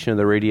penetration of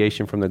the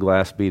radiation from the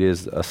glass bead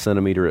is a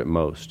centimeter at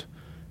most.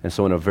 And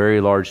so in a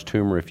very large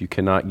tumor, if you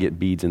cannot get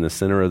beads in the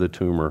center of the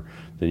tumor,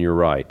 then you're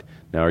right.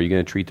 Now, are you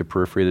going to treat the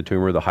periphery of the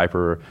tumor, the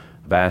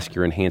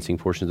hypervascular enhancing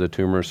portions of the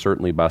tumor?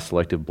 Certainly by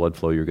selective blood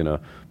flow, you're going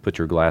to put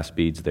your glass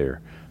beads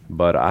there.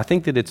 But I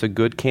think that it's a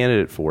good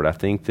candidate for it. I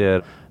think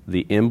that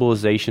the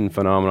embolization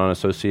phenomenon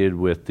associated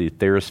with the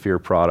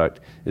TheraSphere product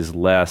is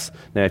less.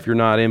 Now, if you're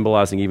not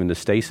embolizing even to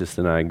stasis,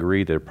 then I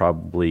agree they're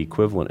probably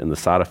equivalent in the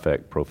side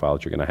effect profile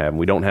that you're going to have. And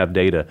we don't have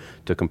data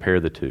to compare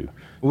the two.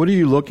 What are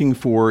you looking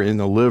for in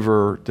the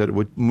liver that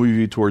would move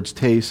you towards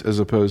TACE as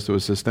opposed to a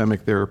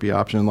systemic therapy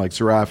option like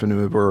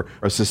sorafenib or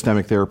a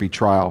systemic therapy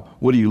trial?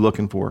 What are you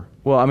looking for?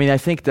 Well, I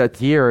think that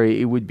here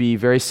it would be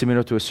very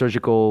similar to a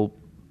surgical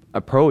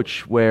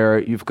approach where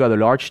you've got a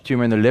large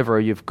tumor in the liver,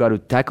 you've got to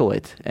tackle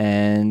it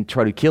and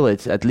try to kill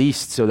it at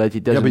least so that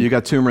it doesn't... Yeah, but you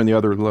got tumor in the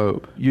other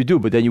lobe. You do,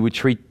 but then you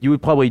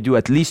would probably do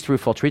at least 3 or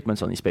 4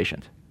 treatments on this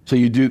patient. So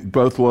you do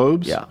both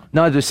lobes? Yeah,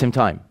 not at the same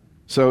time.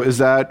 So is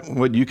that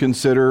what you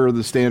consider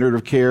the standard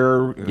of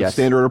care, yes,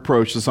 standard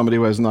approach to somebody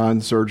who has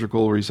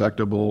non-surgical,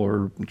 resectable,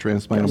 or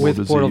transplantable with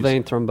disease? portal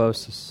vein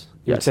thrombosis?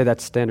 You would say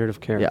that's standard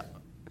of care? Yeah.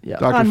 Yeah.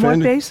 Dr. On Finn? what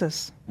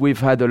basis? We've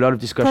had a lot of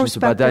discussions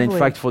about that. In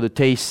fact, for the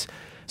TACE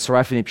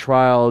sorafenib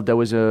trial, there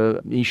was an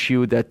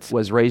issue that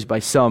was raised by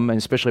some, and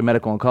especially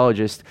medical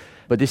oncologists.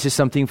 But this is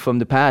something from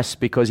the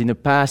past, because in the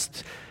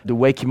past, the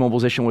way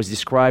chemoembolization was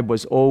described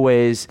was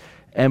always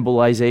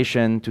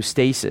embolization to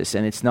stasis,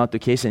 and it's not the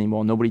case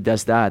anymore. Nobody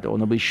does that, or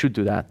nobody should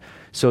do that.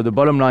 So the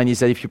bottom line is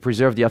that if you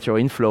preserve the arterial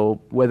inflow,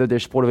 whether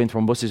there's portal vein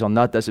thrombosis or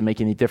not doesn't make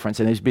any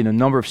difference. And there's been a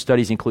number of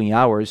studies, including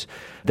ours,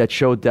 that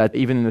showed that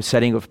even in the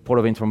setting of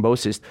portal vein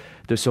thrombosis,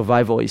 the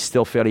survival is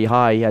still fairly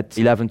high at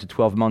 11 to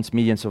 12 months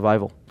median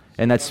survival.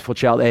 And that's for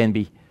child A and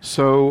B.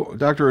 So,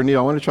 Dr.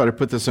 O'Neill, I want to try to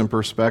put this in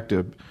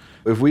perspective.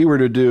 If we were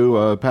to do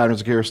a patterns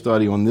of care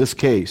study on this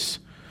case,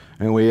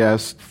 and we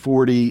asked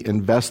 40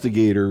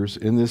 investigators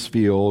in this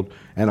field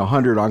and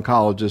 100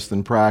 oncologists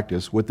in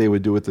practice what they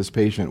would do with this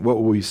patient, what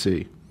would we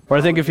see? Or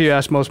I think if you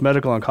ask most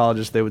medical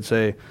oncologists, they would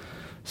say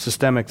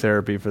systemic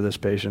therapy for this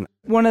patient.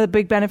 One of the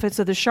big benefits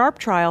of the SHARP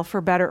trial, for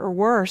better or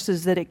worse,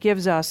 is that it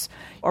gives us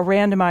a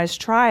randomized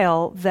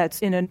trial that's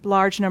in a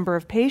large number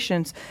of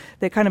patients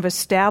that kind of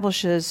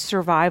establishes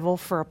survival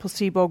for a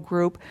placebo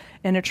group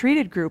and a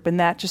treated group, and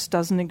that just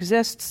doesn't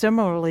exist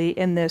similarly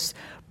in this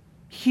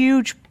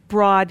huge,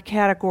 broad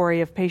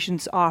category of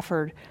patients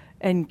offered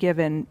and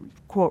given,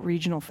 quote,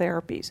 regional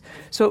therapies.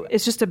 So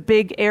it's just a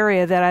big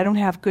area that I don't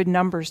have good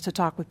numbers to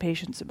talk with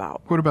patients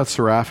about. What about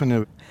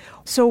sorafenib?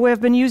 So we've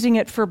been using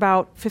it for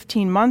about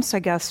 15 months, I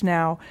guess,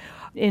 now.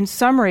 In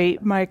summary,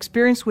 my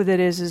experience with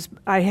it is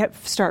I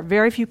start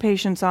very few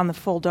patients on the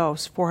full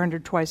dose,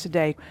 400 twice a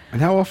day.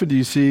 And how often do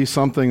you see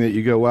something that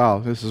you go, wow,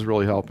 this is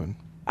really helping?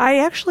 I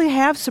actually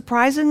have,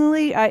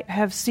 surprisingly, I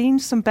have seen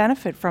some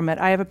benefit from it.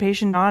 I have a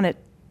patient on it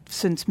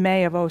since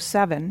May of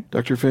 2007.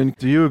 Dr. Finn,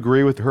 do you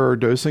agree with her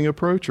dosing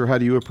approach, or how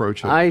do you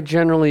approach it? I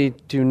generally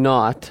do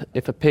not.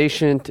 If a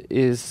patient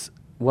is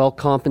well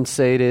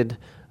compensated,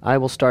 I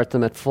will start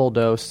them at full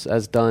dose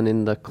as done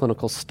in the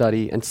clinical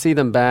study and see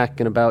them back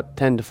in about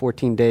 10 to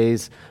 14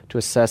 days to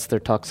assess their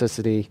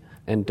toxicity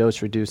and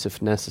dose reduce if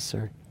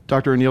necessary.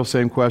 Dr. O'Neill,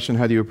 same question.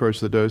 How do you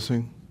approach the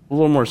dosing? A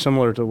little more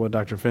similar to what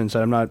Dr. Finn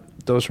said. I'm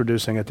not dose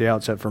reducing at the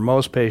outset for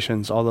most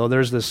patients, although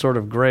there's this sort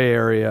of gray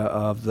area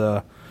of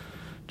the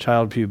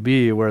Child-Pugh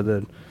B where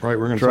the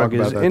drug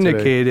is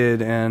indicated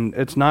today, and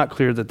it's not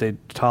clear that they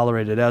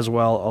tolerate it as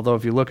well, although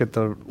if you look at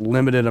the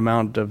limited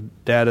amount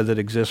of data that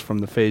exists from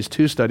the phase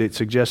 2 study, it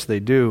suggests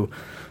they do.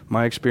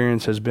 My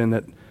experience has been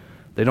that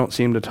they don't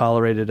seem to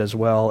tolerate it as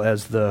well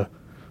as the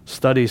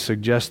study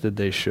suggested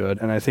they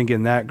should, and I think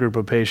in that group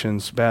of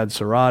patients, bad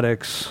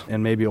cirrhotics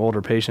and maybe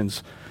older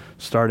patients,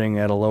 starting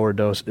at a lower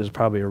dose is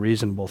probably a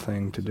reasonable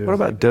thing to do. What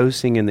about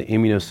dosing in the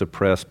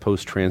immunosuppressed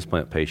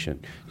post-transplant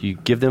patient? Do you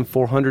give them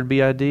 400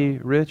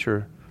 BID, Rich,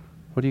 or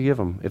what do you give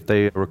them if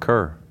they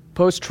recur?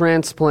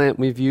 Post-transplant,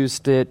 we've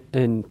used it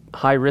in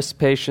high-risk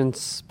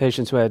patients,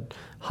 patients who had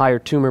higher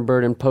tumor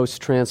burden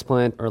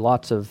post-transplant or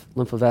lots of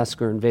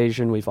lymphovascular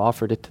invasion. We've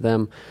offered it to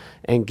them.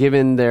 And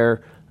given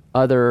their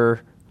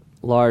other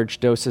large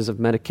doses of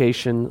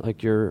medication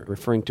like you're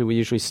referring to, we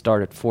usually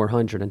start at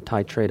 400 and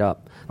titrate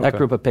up. That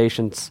group of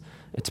patients,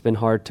 it's been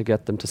hard to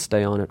get them to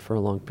stay on it for a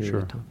long period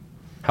of time.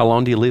 How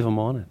long do you leave them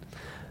on it?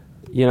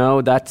 You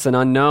know, that's an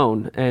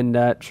unknown, and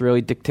that's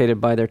really dictated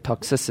by their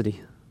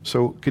toxicity.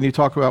 So can you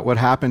talk about what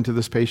happened to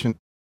this patient?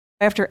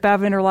 After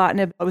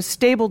bevacizumab, it was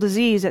stable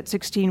disease at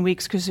 16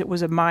 weeks because it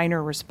was a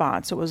minor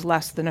response. It was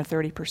less than a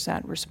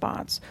 30%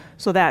 response.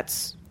 So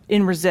that's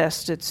in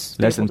RESIST, it's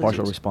less than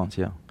partial response,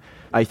 yeah.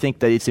 I think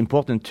that it's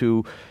important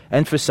to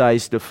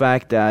emphasize the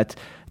fact that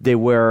there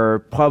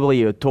were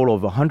probably a total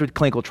of 100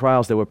 clinical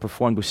trials that were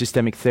performed with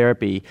systemic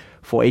therapy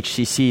for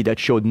HCC that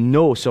showed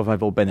no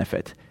survival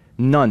benefit.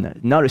 None,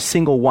 not a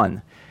single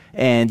one.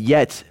 And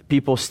yet,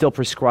 people still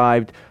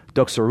prescribed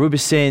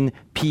doxorubicin,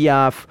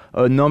 PIAF,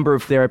 a number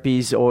of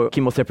therapies or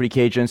chemotherapeutic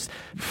agents,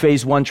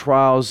 phase 1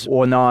 trials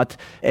or not.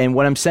 And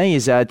what I'm saying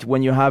is that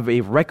when you have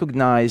a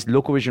recognized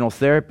local regional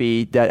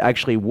therapy that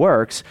actually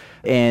works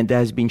and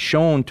has been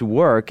shown to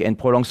work and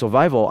prolong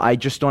survival, I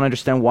just don't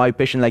understand why a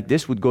patient like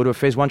this would go to a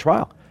phase 1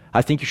 trial.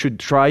 I think you should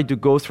try to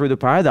go through the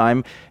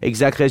paradigm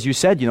exactly as you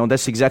said. You know,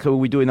 that's exactly what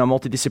we do in our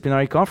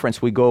multidisciplinary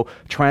conference. We go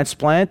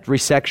transplant,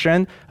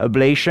 resection,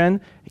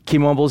 ablation,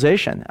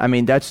 chemoembolization. I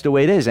mean, that's the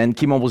way it is. And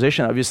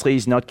chemoembolization obviously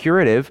is not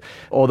curative,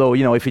 although,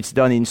 you know, if it's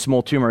done in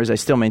small tumors, I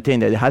still maintain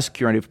that it has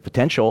curative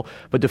potential.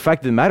 But the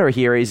fact of the matter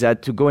here is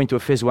that to go into a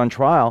phase 1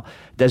 trial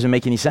doesn't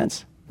make any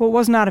sense. Well, it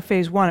was not a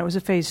phase 1, it was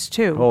a phase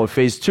 2. Oh, a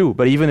phase 2.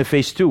 But even a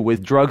phase 2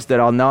 with drugs that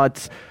are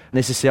not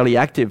necessarily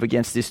active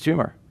against this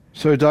tumor.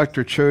 So,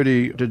 Dr.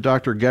 Chody, did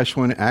Dr.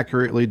 Geschwin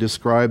accurately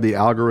describe the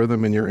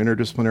algorithm in your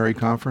interdisciplinary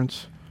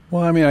conference?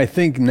 Well, I mean, I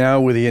think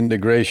now with the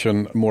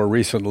integration more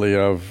recently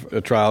of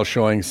a trial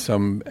showing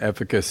some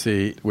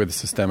efficacy with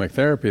systemic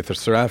therapy, the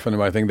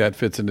sorafenib, I think that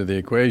fits into the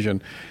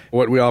equation.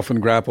 What we often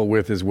grapple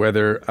with is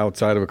whether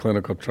outside of a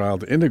clinical trial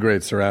to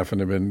integrate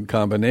sorafenib in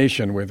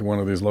combination with one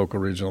of these local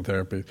regional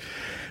therapies.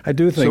 I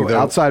do think so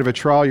outside of a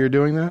trial you're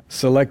doing that?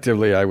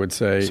 Selectively, I would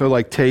say. So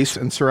like TACE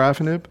and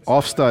sorafenib?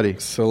 Off study?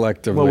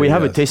 Selectively, well, we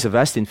have a TACE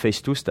Avastin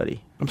phase 2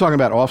 study. I'm talking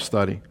about off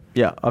study.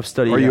 Yeah, off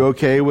study. Are you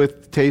okay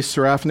with TACE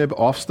sorafenib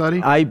off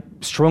study? I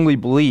strongly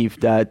believe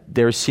that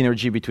there's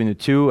synergy between the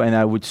two, and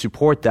I would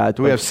support that.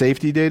 Do we have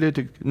safety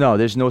data? No,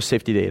 there's no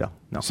safety data.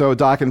 No. So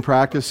doc in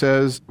practice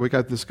says, we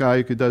got this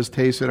guy who does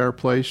TACE at our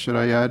place. Should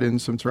I add in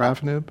some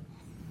sorafenib?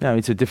 No,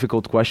 it's a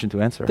difficult question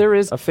to answer. There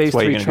is a phase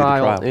 3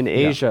 trial in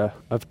Asia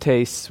of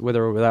TACE with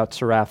or without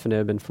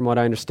sorafenib, and from what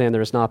I understand,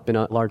 there has not been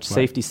a large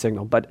safety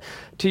signal. But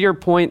to your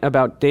point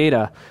about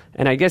data,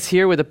 and I guess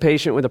here with a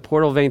patient with a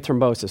portal vein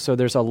thrombosis, so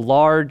there's a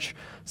large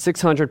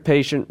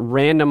 600-patient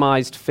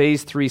randomized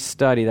phase 3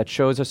 study that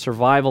shows a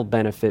survival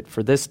benefit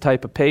for this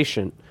type of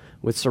patient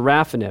with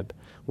sorafenib,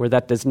 where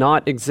that does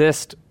not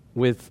exist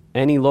with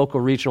any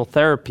local regional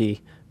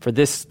therapy for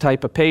this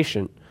type of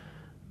patient.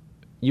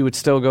 You would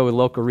still go with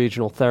local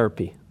regional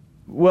therapy?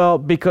 Well,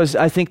 because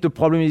I think the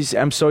problem is,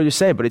 I'm sorry to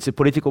say, but it's a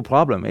political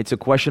problem. It's a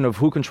question of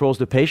who controls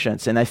the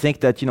patients. And I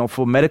think that, you know,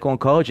 for medical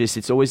oncologists,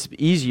 it's always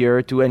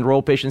easier to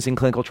enroll patients in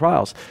clinical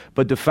trials.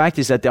 But the fact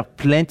is that there are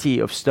plenty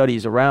of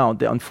studies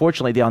around.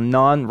 Unfortunately, they are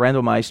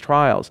non-randomized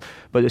trials,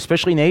 but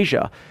especially in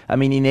Asia. I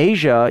mean, in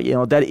Asia, you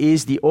know, that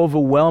is the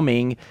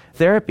overwhelming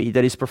therapy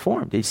that is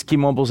performed. It's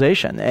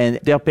chemoembolization. And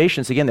their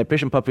patients, again, their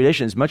patient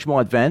population is much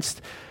more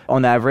advanced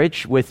on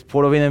average with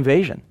portal vein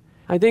invasion.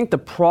 I think the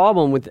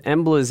problem with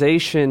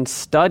embolization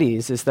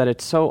studies is that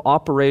it's so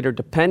operator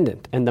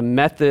dependent, and the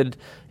method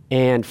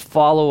and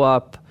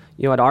follow-up,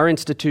 you know, at our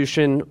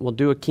institution, we'll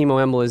do a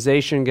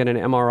chemoembolization, get an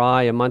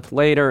MRI a month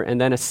later,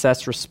 and then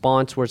assess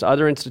response, whereas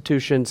other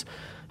institutions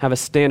have a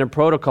standard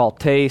protocol,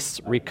 TACE,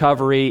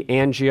 recovery,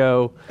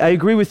 angio. I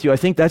agree with you. I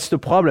think that's the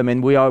problem,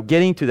 and we are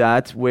getting to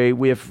that.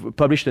 We have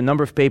published a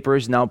number of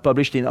papers, now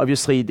published in,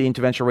 obviously, the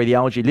interventional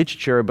radiology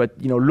literature, but,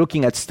 you know,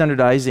 looking at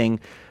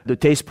standardizing the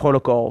TACE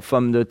protocol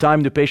from the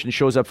time the patient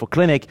shows up for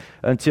clinic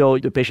until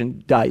the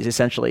patient dies,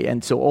 essentially.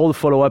 And so all the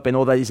follow-up and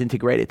all that is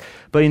integrated.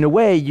 But in a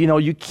way, you know,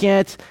 you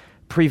can't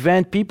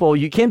prevent people.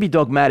 You can be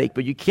dogmatic,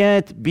 but you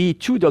can't be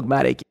too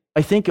dogmatic.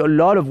 I think a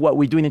lot of what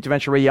we do in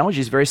interventional radiology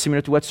is very similar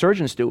to what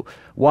surgeons do.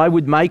 Why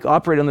would Mike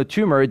operate on a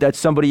tumor that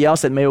somebody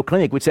else at Mayo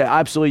Clinic would say,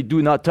 absolutely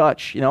do not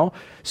touch, you know?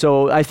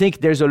 So I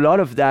think there's a lot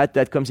of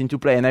that comes into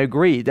play. And I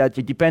agree that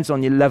it depends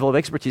on the level of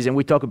expertise, and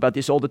we talk about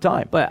this all the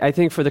time. But I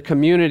think for the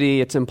community,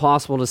 it's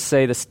impossible to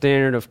say the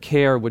standard of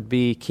care would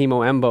be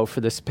chemoembo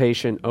for this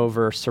patient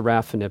over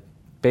sorafenib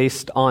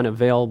based on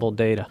available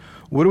data.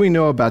 What do we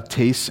know about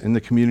TACE in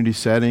the community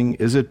setting?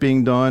 Is it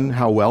being done?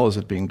 How well is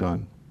it being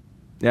done?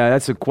 Yeah,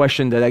 that's a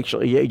question that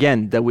actually,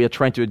 again, that we are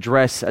trying to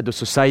address at the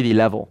society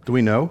level. Do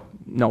we know?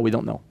 No, we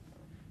don't know.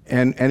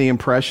 And any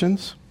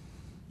impressions?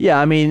 Yeah,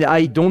 I mean,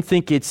 I don't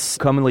think it's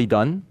commonly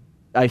done.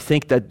 I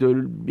think that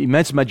the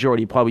immense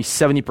majority, probably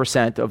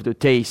 70% of the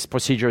TACE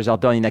procedures are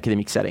done in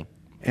academic setting.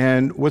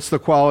 And what's the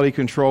quality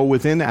control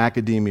within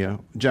academia?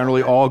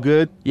 Generally all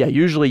good? Yeah,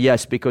 usually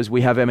yes, because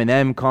we have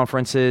M&M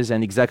conferences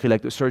and exactly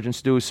like the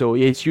surgeons do, so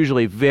it's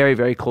usually very,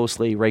 very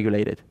closely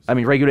regulated. I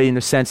mean, regulated in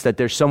the sense that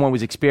there's someone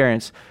with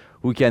experience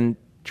who can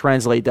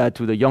translate that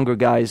to the younger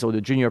guys or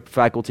the junior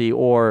faculty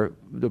or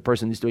the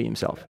person who's doing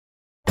himself.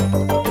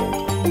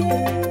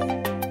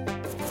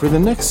 For the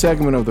next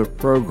segment of the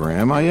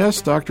program, I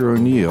asked Dr.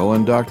 O'Neill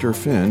and Dr.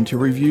 Finn to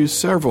review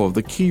several of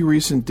the key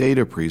recent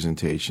data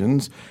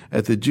presentations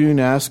at the June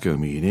ASCO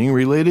meeting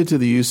related to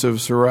the use of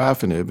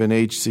sorafenib in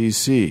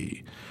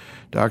HCC.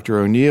 Dr.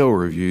 O'Neill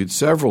reviewed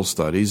several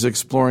studies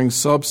exploring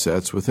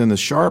subsets within the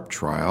SHARP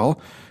trial,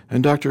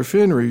 and Dr.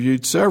 Finn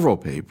reviewed several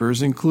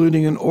papers,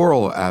 including an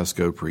oral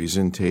ASCO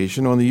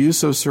presentation on the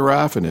use of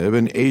sorafenib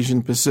in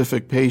Asian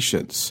Pacific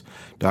patients.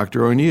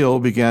 Dr. O'Neill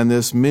began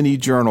this mini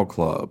journal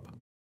club.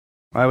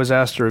 I was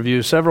asked to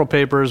review several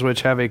papers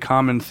which have a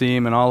common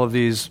theme, and all of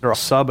these are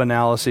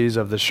sub-analyses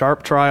of the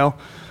SHARP trial.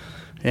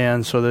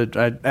 And so that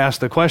I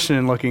asked the question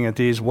in looking at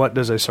these, what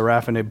does a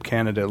sorafenib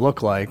candidate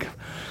look like?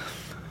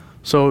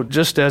 So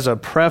just as a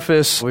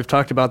preface, we've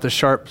talked about the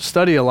SHARP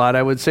study a lot.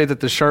 I would say that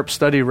the SHARP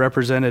study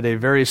represented a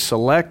very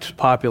select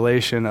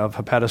population of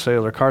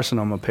hepatocellular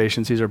carcinoma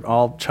patients. These are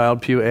all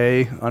Child-Pugh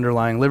A,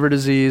 underlying liver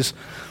disease,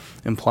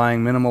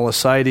 implying minimal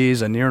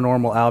ascites, a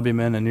near-normal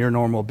albumin, a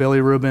near-normal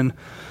bilirubin.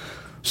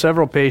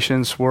 Several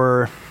patients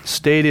were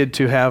stated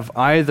to have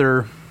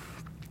either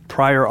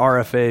prior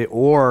RFA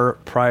or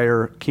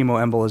prior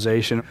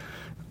chemoembolization,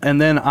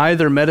 and then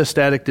either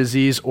metastatic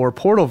disease or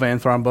portal vein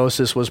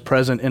thrombosis was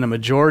present in a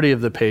majority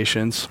of the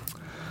patients.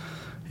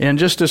 And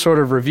just to sort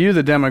of review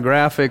the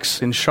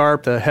demographics, in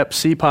SHARP, the Hep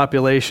C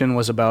population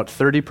was about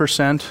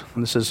 30%.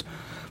 And this is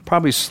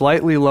probably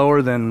slightly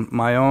lower than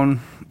my own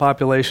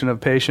population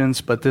of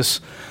patients, but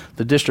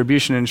the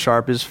distribution in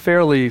SHARP is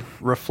fairly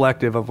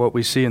reflective of what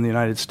we see in the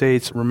United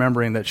States,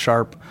 remembering that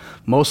SHARP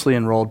mostly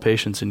enrolled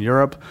patients in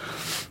Europe,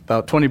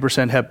 about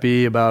 20% Hep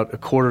B, about a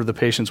quarter of the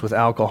patients with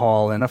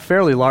alcohol, and a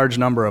fairly large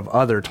number of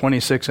other,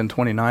 26 and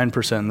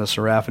 29% in the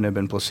sorafenib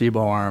and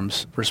placebo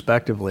arms,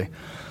 respectively.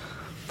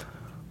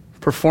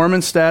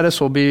 Performance status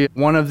will be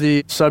one of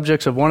the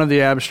subjects of one of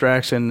the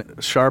abstracts, and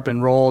SHARP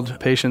enrolled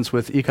patients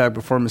with ECOG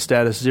performance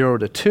status 0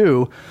 to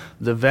 2.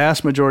 The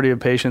vast majority of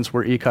patients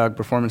were ECOG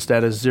performance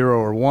status 0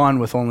 or 1,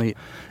 with only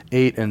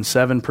 8 and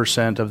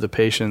 7% of the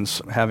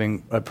patients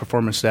having a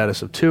performance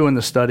status of 2 in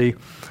the study.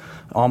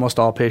 Almost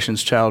all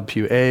patients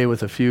Child-Pugh A,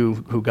 with a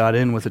few who got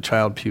in with a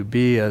Child-Pugh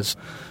B as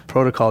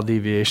protocol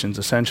deviations,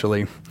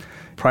 essentially.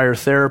 Prior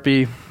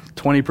therapy,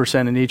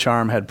 20% in each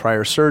arm had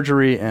prior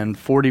surgery, and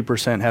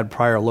 40% had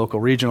prior local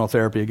regional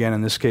therapy, again,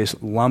 in this case,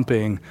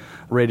 lumping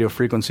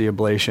radiofrequency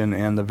ablation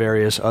and the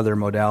various other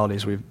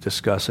modalities we've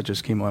discussed, such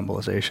as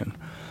chemoembolization.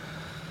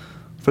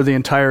 For the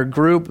entire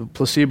group, the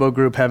placebo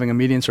group having a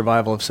median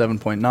survival of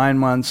 7.9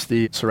 months,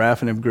 the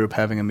sorafenib group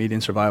having a median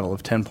survival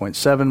of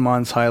 10.7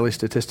 months, highly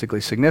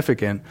statistically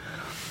significant.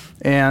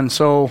 And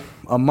so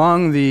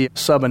among the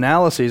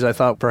sub-analyses, I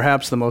thought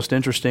perhaps the most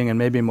interesting and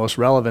maybe most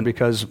relevant,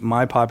 because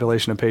my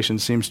population of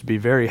patients seems to be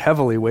very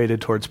heavily weighted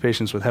towards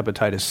patients with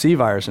hepatitis C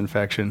virus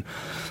infection,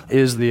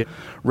 is the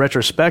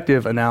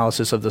retrospective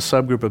analysis of the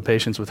subgroup of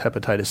patients with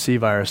hepatitis C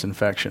virus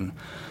infection.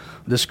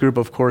 This group,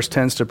 of course,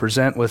 tends to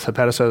present with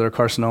hepatocellular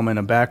carcinoma in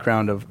a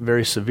background of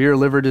very severe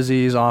liver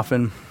disease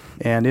often.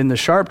 And in the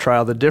SHARP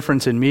trial, the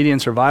difference in median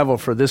survival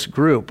for this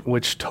group,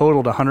 which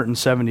totaled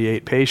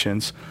 178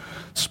 patients,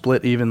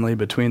 split evenly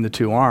between the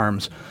two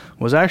arms,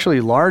 was actually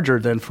larger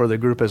than for the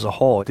group as a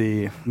whole.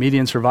 The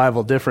median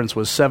survival difference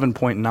was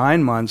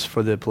 7.9 months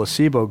for the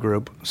placebo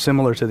group,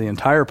 similar to the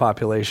entire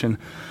population,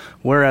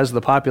 whereas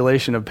the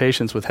population of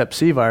patients with Hep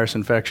C virus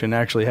infection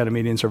actually had a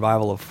median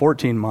survival of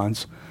 14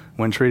 months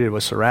when treated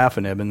with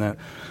sorafenib, and that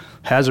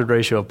hazard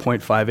ratio of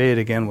 0.58,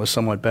 again, was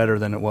somewhat better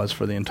than it was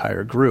for the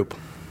entire group.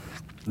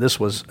 This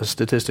was a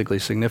statistically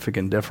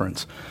significant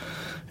difference.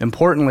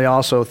 Importantly,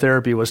 also,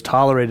 therapy was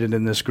tolerated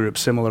in this group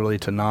similarly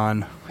to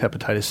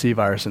non-hepatitis C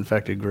virus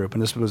infected group,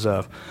 and this was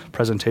a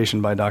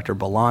presentation by Dr.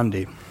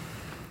 Belandi.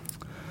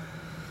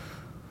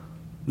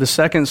 The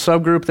second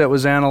subgroup that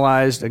was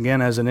analyzed,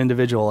 again as an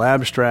individual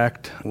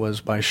abstract,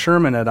 was by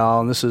Sherman et al.,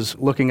 and this is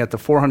looking at the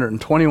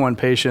 421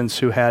 patients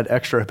who had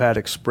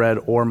extrahepatic spread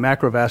or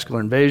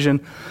macrovascular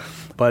invasion.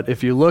 But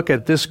if you look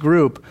at this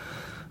group,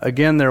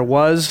 again, there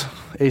was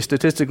a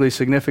statistically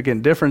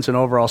significant difference in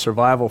overall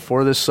survival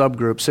for this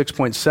subgroup,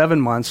 6.7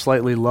 months,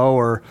 slightly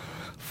lower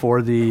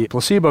for the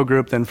placebo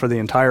group than for the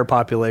entire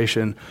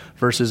population,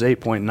 versus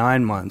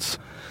 8.9 months.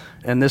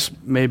 And this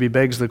maybe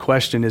begs the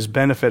question, is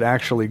benefit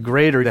actually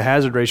greater? The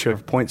hazard ratio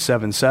of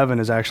 0.77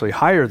 is actually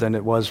higher than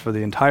it was for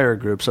the entire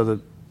group, so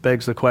that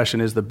begs the question,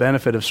 is the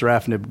benefit of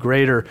sorafenib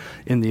greater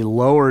in the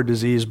lower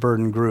disease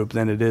burden group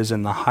than it is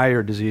in the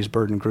higher disease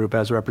burden group,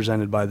 as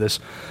represented by this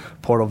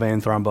portal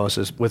vein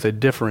thrombosis with a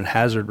different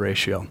hazard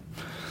ratio?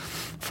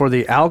 For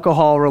the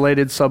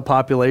alcohol-related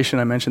subpopulation,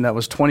 I mentioned that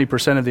was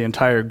 20% of the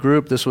entire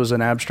group. This was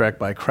an abstract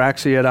by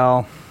Craxi et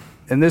al.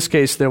 In this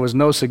case, there was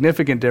no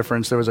significant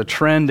difference. There was a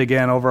trend,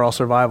 again, overall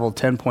survival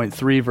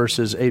 10.3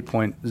 versus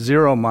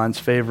 8.0 months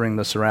favoring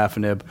the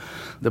sorafenib.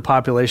 The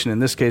population in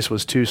this case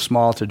was too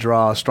small to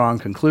draw strong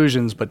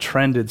conclusions, but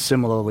trended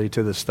similarly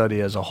to the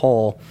study as a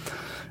whole.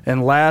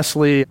 And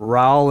lastly,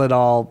 Raul et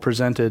al.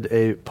 Presented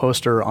a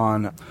poster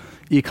on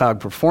ECOG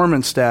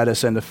performance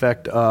status and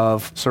effect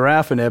of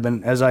sorafenib.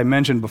 And as I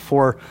mentioned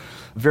before,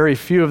 very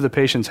few of the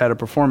patients had a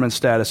performance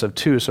status of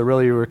 2, so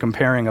really you were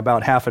comparing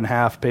about half and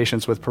half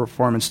patients with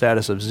performance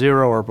status of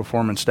 0 or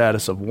performance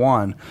status of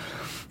 1.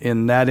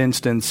 In that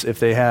instance, if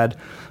they had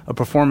a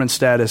performance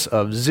status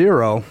of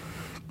 0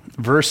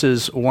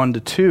 versus 1 to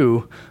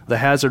 2, the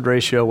hazard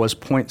ratio was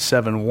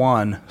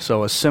 0.71,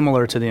 so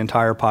similar to the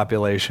entire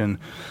population.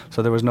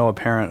 So there was no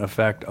apparent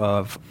effect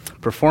of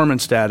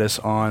performance status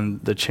on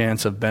the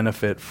chance of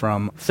benefit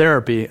from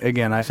therapy.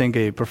 Again, I think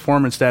a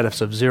performance status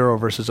of 0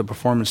 versus a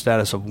performance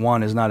status of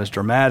 1 is not as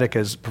dramatic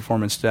as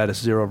performance status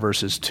 0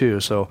 versus 2.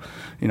 So,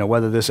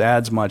 whether this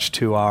adds much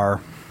to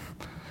our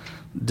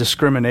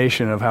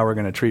discrimination of how we're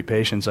going to treat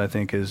patients, I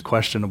think, is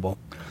questionable.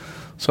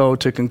 So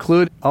to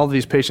conclude, all of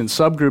these patient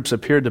subgroups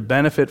appeared to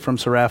benefit from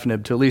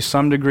sorafenib to at least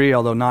some degree,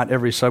 although not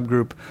every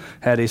subgroup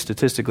had a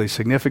statistically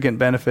significant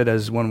benefit,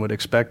 as one would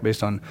expect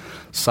based on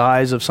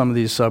size of some of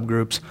these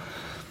subgroups.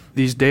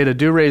 These data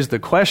do raise the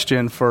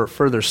question for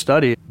further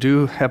study.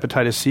 Do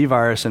hepatitis C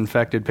virus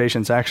infected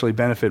patients actually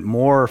benefit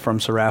more from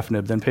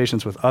sorafenib than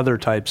patients with other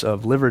types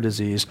of liver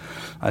disease?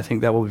 I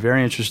think that will be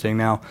very interesting.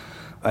 Now,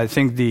 I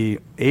think the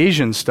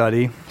Asian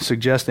study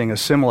suggesting a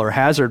similar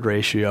hazard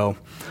ratio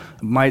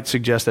might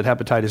suggest that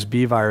hepatitis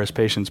B virus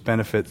patients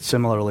benefit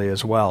similarly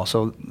as well.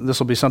 So this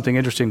will be something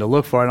interesting to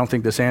look for. I don't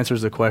think this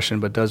answers the question,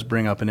 but does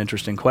bring up an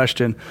interesting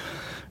question.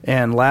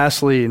 And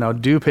lastly,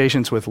 do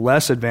patients with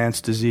less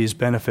advanced disease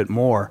benefit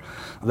more?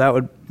 That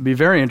would be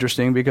very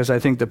interesting because I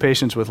think the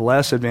patients with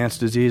less advanced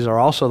disease are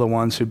also the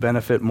ones who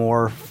benefit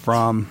more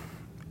from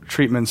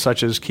treatments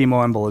such as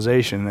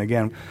chemoembolization. And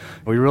again,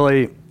 we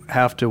really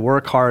have to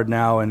work hard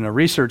now in a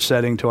research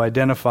setting to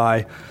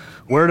identify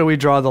where do we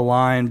draw the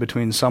line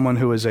between someone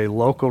who is a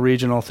local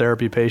regional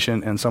therapy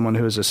patient and someone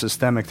who is a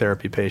systemic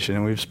therapy patient.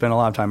 And we've spent a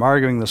lot of time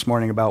arguing this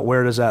morning about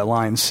where does that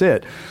line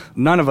sit.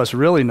 None of us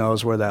really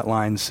knows where that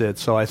line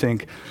sits. So I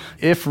think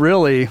if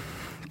really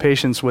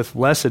patients with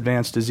less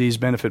advanced disease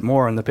benefit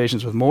more and the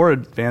patients with more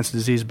advanced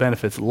disease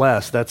benefits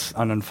less, that's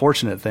an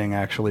unfortunate thing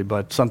actually,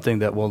 but something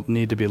that will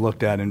need to be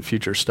looked at in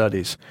future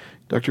studies.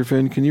 Dr.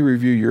 Finn, can you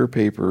review your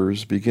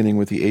papers beginning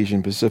with the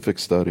Asian Pacific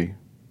study?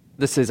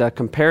 This is a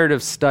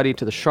comparative study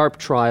to the SHARP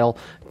trial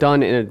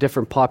done in a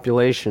different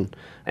population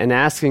and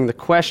asking the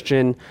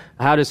question,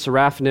 how does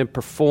sorafenib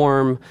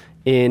perform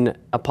in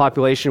a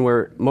population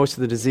where most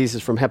of the disease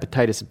is from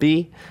hepatitis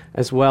B,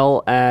 as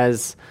well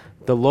as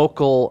the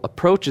local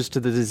approaches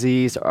to the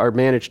disease are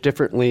managed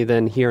differently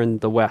than here in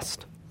the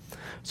West.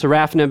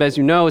 Sorafenib, as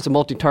you know, is a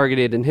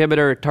multi-targeted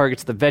inhibitor. It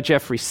targets the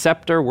VEGF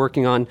receptor,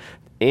 working on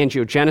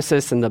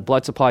angiogenesis and the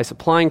blood supply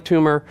supplying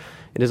tumor.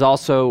 It is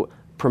also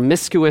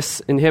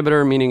promiscuous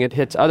inhibitor, meaning it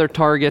hits other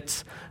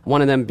targets,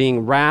 one of them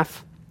being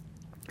RAF,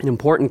 an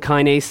important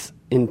kinase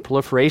in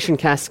proliferation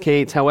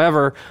cascades.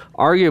 However,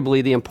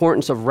 arguably the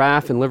importance of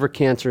RAF in liver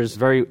cancer is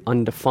very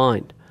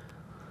undefined.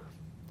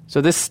 So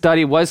this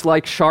study was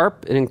like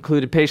SHARP. It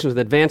included patients with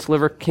advanced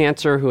liver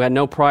cancer who had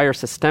no prior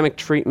systemic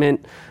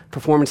treatment,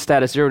 performance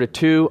status 0 to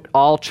 2,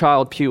 all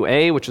child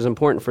PUA, which is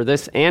important for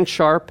this, and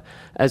SHARP,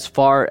 as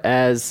far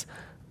as,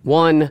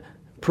 one,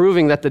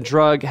 proving that the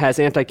drug has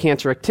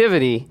anti-cancer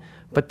activity,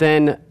 but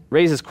then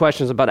raises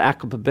questions about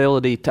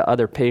applicability to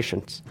other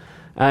patients.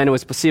 And it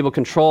was placebo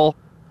control,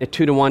 a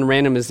 2-to-1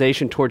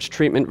 randomization towards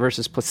treatment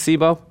versus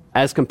placebo,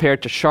 as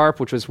compared to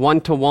SHARP, which was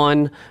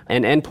 1-to-1,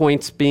 and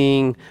endpoints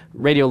being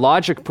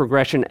radiologic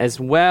progression as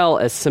well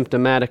as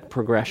symptomatic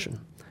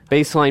progression.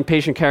 Baseline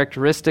patient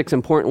characteristics,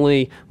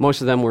 importantly, most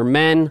of them were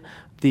men.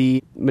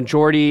 The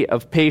majority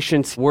of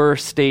patients were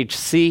stage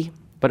C,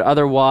 but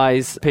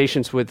otherwise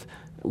patients with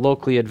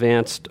locally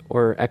advanced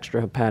or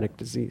extrahepatic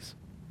disease.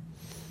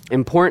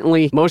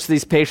 Importantly, most of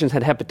these patients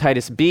had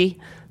hepatitis B.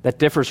 That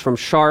differs from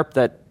SHARP,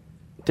 that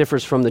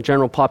differs from the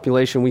general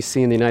population we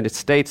see in the United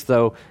States,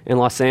 though in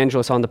Los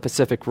Angeles on the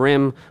Pacific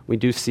Rim, we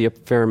do see a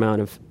fair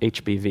amount of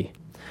HBV.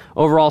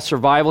 Overall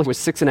survival was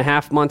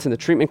 6.5 months in the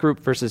treatment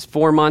group versus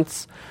 4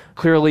 months.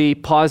 Clearly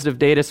positive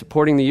data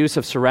supporting the use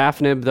of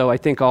sorafenib, though I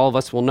think all of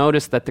us will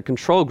notice that the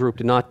control group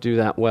did not do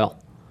that well.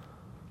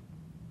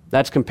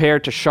 That's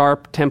compared to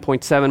SHARP,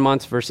 10.7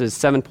 months versus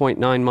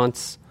 7.9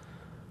 months.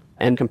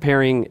 And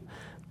comparing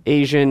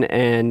Asian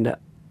and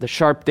the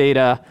SHARP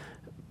data,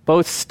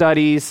 both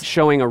studies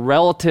showing a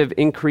relative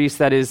increase,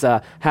 that is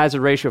a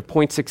hazard ratio of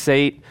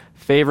 0.68,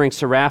 favoring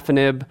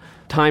sorafenib.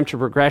 Time to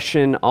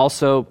progression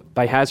also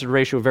by hazard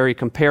ratio very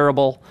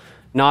comparable.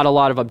 Not a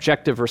lot of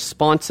objective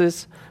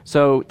responses.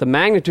 So the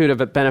magnitude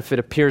of a benefit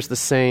appears the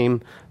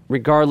same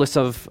regardless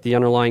of the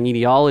underlying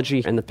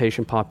etiology and the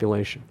patient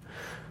population.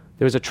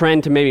 There was a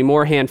trend to maybe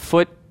more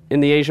hand-foot in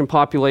the Asian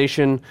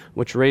population,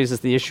 which raises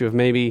the issue of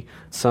maybe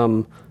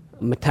some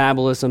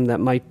metabolism that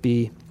might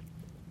be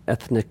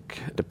ethnic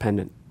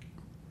dependent.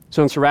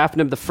 So in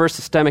sorafenib, the first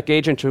systemic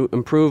agent to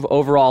improve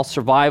overall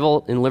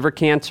survival in liver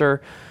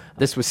cancer,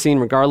 this was seen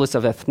regardless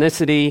of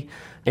ethnicity,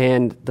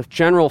 and the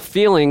general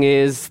feeling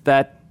is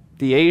that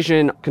the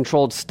Asian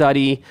controlled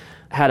study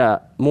had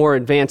a more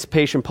advanced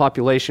patient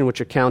population, which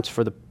accounts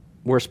for the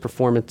worst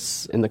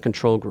performance in the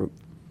control group.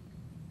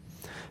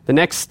 The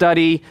next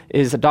study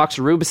is a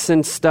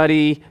doxorubicin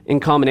study in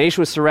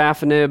combination with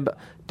sorafenib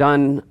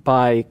done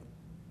by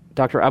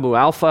Dr. Abu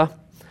Alfa.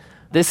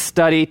 This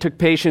study took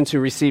patients who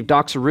received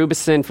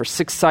doxorubicin for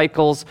 6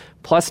 cycles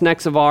plus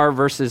Nexavar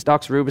versus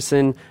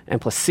doxorubicin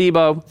and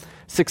placebo.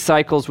 6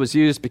 cycles was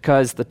used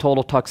because the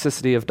total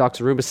toxicity of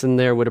doxorubicin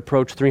there would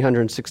approach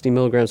 360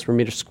 milligrams per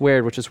meter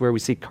squared, which is where we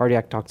see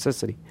cardiac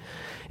toxicity.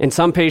 In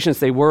some patients,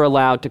 they were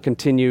allowed to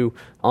continue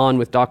on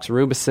with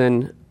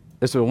doxorubicin.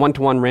 This was a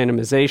 1-to-1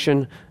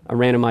 randomization, a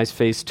randomized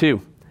phase 2.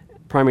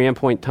 Primary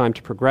endpoint, time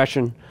to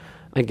progression.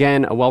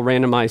 Again, a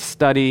well-randomized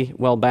study,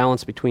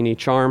 well-balanced between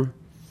each arm.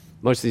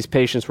 Most of these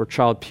patients were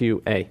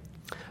Child-Pugh A.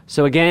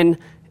 So again,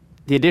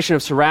 the addition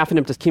of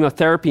sorafenib to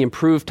chemotherapy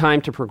improved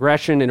time to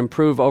progression and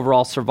improved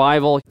overall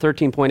survival,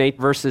 13.8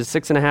 versus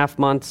 6.5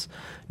 months.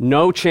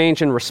 No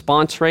change in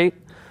response rate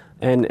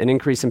and an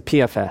increase in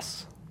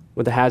PFS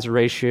with a hazard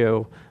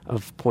ratio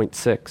of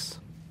 0.6.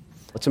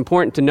 It's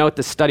important to note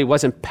this study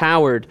wasn't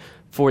powered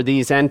for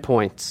these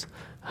endpoints.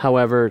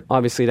 However,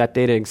 obviously that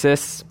data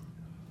exists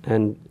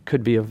and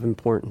could be of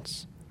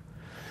importance.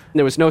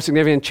 There was no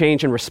significant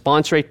change in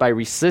response rate by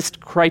RECIST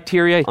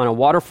criteria on a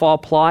waterfall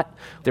plot.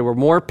 There were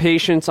more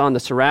patients on the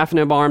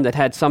sorafenib arm that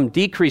had some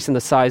decrease in the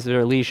size of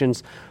their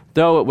lesions,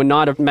 though it would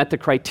not have met the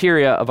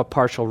criteria of a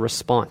partial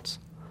response.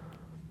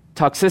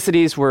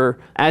 Toxicities were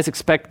as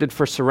expected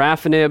for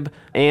sorafenib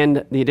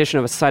and the addition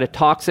of a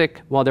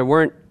cytotoxic. While there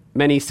weren't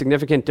many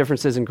significant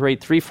differences in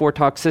grade 3-4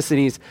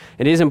 toxicities,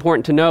 it is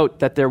important to note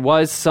that there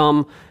was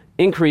some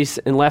increase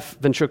in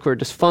left ventricular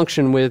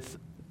dysfunction with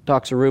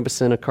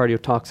doxorubicin, a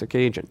cardiotoxic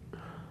agent.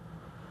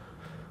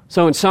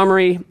 So in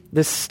summary,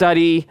 this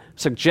study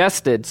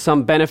suggested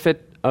some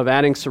benefit of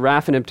adding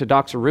sorafenib to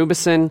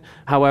doxorubicin.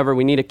 However,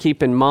 we need to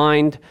keep in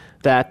mind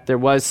that there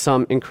was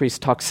some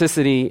increased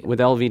toxicity with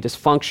LV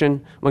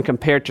dysfunction when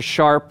compared to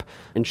SHARP.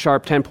 In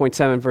SHARP,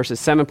 10.7 versus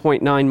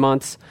 7.9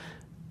 months.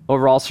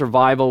 Overall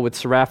survival with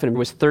sorafenib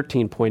was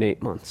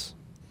 13.8 months.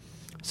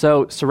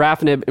 So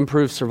sorafenib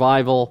improves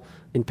survival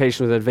in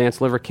patients with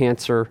advanced liver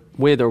cancer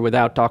with or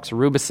without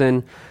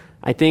doxorubicin.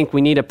 I think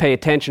we need to pay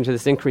attention to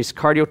this increased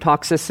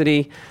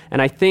cardiotoxicity.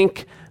 And I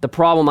think the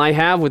problem I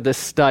have with this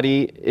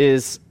study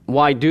is,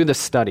 why do the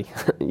study?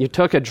 You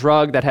took a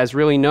drug that has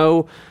really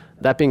no,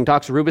 that being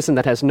doxorubicin,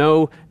 that has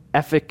no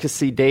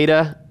efficacy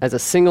data as a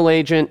single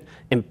agent,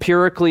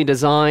 empirically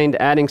designed,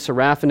 adding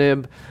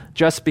sorafenib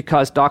just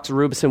because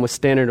doxorubicin was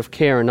standard of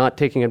care and not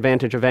taking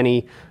advantage of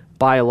any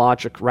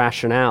biologic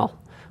rationale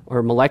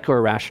or molecular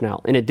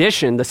rationale. In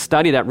addition, the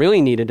study that really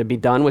needed to be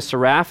done was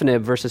sorafenib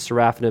versus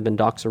sorafenib and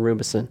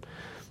doxorubicin.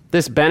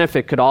 This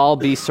benefit could all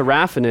be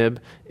sorafenib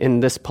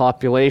in this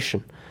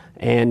population.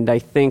 And I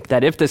think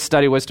that if this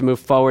study was to move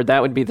forward,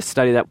 that would be the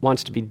study that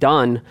wants to be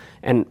done.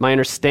 And my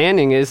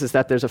understanding is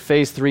that there's a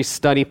phase 3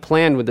 study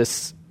planned with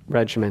this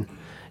regimen.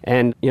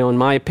 And, in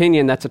my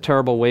opinion, that's a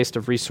terrible waste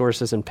of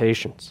resources and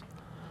patients.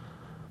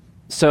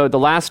 So the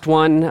last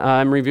one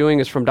I'm reviewing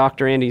is from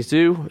Dr. Andy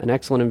Zhu, an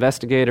excellent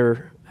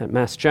investigator at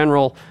Mass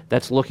General,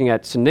 that's looking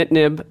at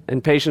sunitinib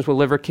in patients with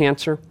liver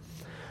cancer.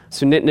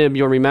 Sunitinib,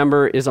 you'll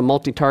remember, is a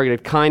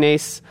multi-targeted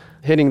kinase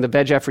hitting the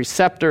VEGF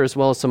receptor as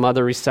well as some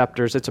other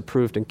receptors. It's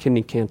approved in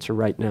kidney cancer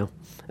right now,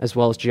 as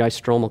well as GI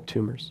stromal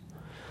tumors.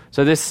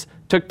 So this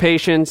took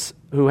patients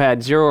who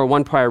had 0 or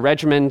 1 prior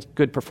regimen,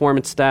 good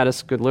performance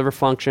status, good liver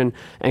function,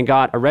 and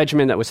got a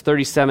regimen that was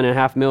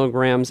 37.5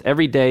 milligrams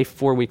every day,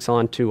 4 weeks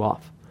on, 2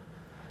 off.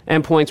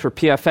 Endpoints were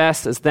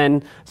PFS, as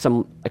then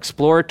some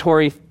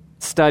exploratory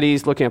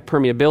studies looking at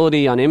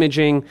permeability on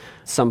imaging,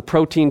 some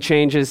protein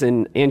changes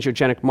in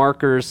angiogenic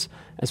markers,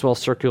 as well as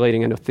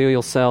circulating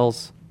endothelial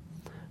cells.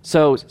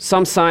 So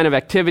some sign of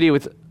activity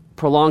with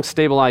prolonged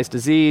stabilized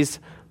disease,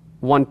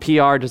 1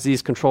 PR,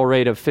 disease control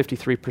rate of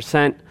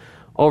 53%.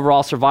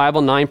 Overall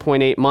survival,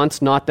 9.8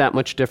 months, not that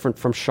much different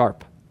from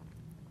SHARP.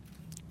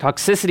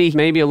 Toxicity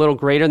may be a little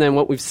greater than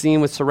what we've seen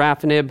with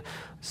sorafenib,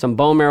 some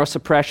bone marrow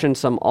suppression,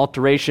 some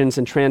alterations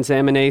in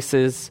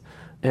transaminases,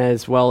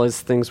 as well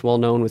as things well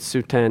known with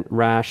Sutent,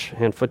 rash,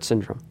 hand-foot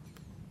syndrome.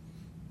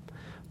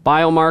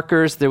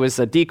 Biomarkers, there was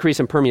a decrease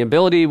in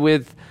permeability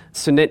with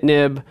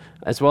sunitinib,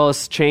 as well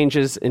as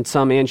changes in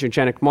some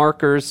angiogenic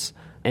markers,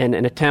 and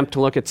an attempt to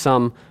look at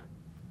some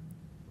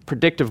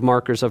predictive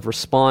markers of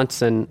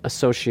response and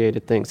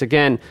associated things.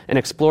 Again, an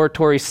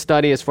exploratory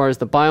study as far as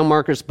the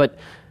biomarkers, but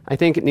I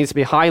think it needs to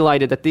be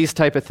highlighted that these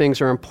type of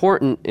things are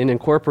important in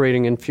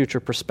incorporating in future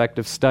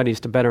prospective studies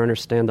to better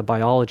understand the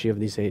biology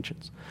of these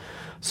agents.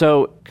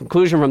 So,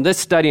 conclusion from this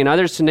study and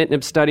other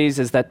sunitinib studies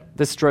is that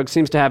this drug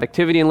seems to have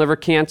activity in liver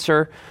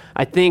cancer.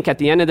 I think at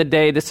the end of the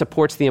day, this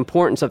supports the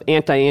importance of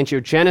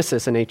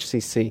anti-angiogenesis in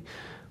HCC.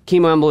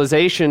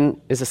 Chemoembolization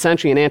is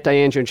essentially an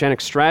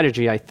anti-angiogenic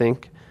strategy, I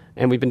think,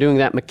 and we've been doing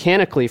that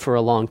mechanically for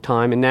a long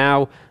time, and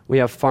now we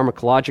have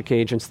pharmacologic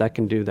agents that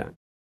can do that.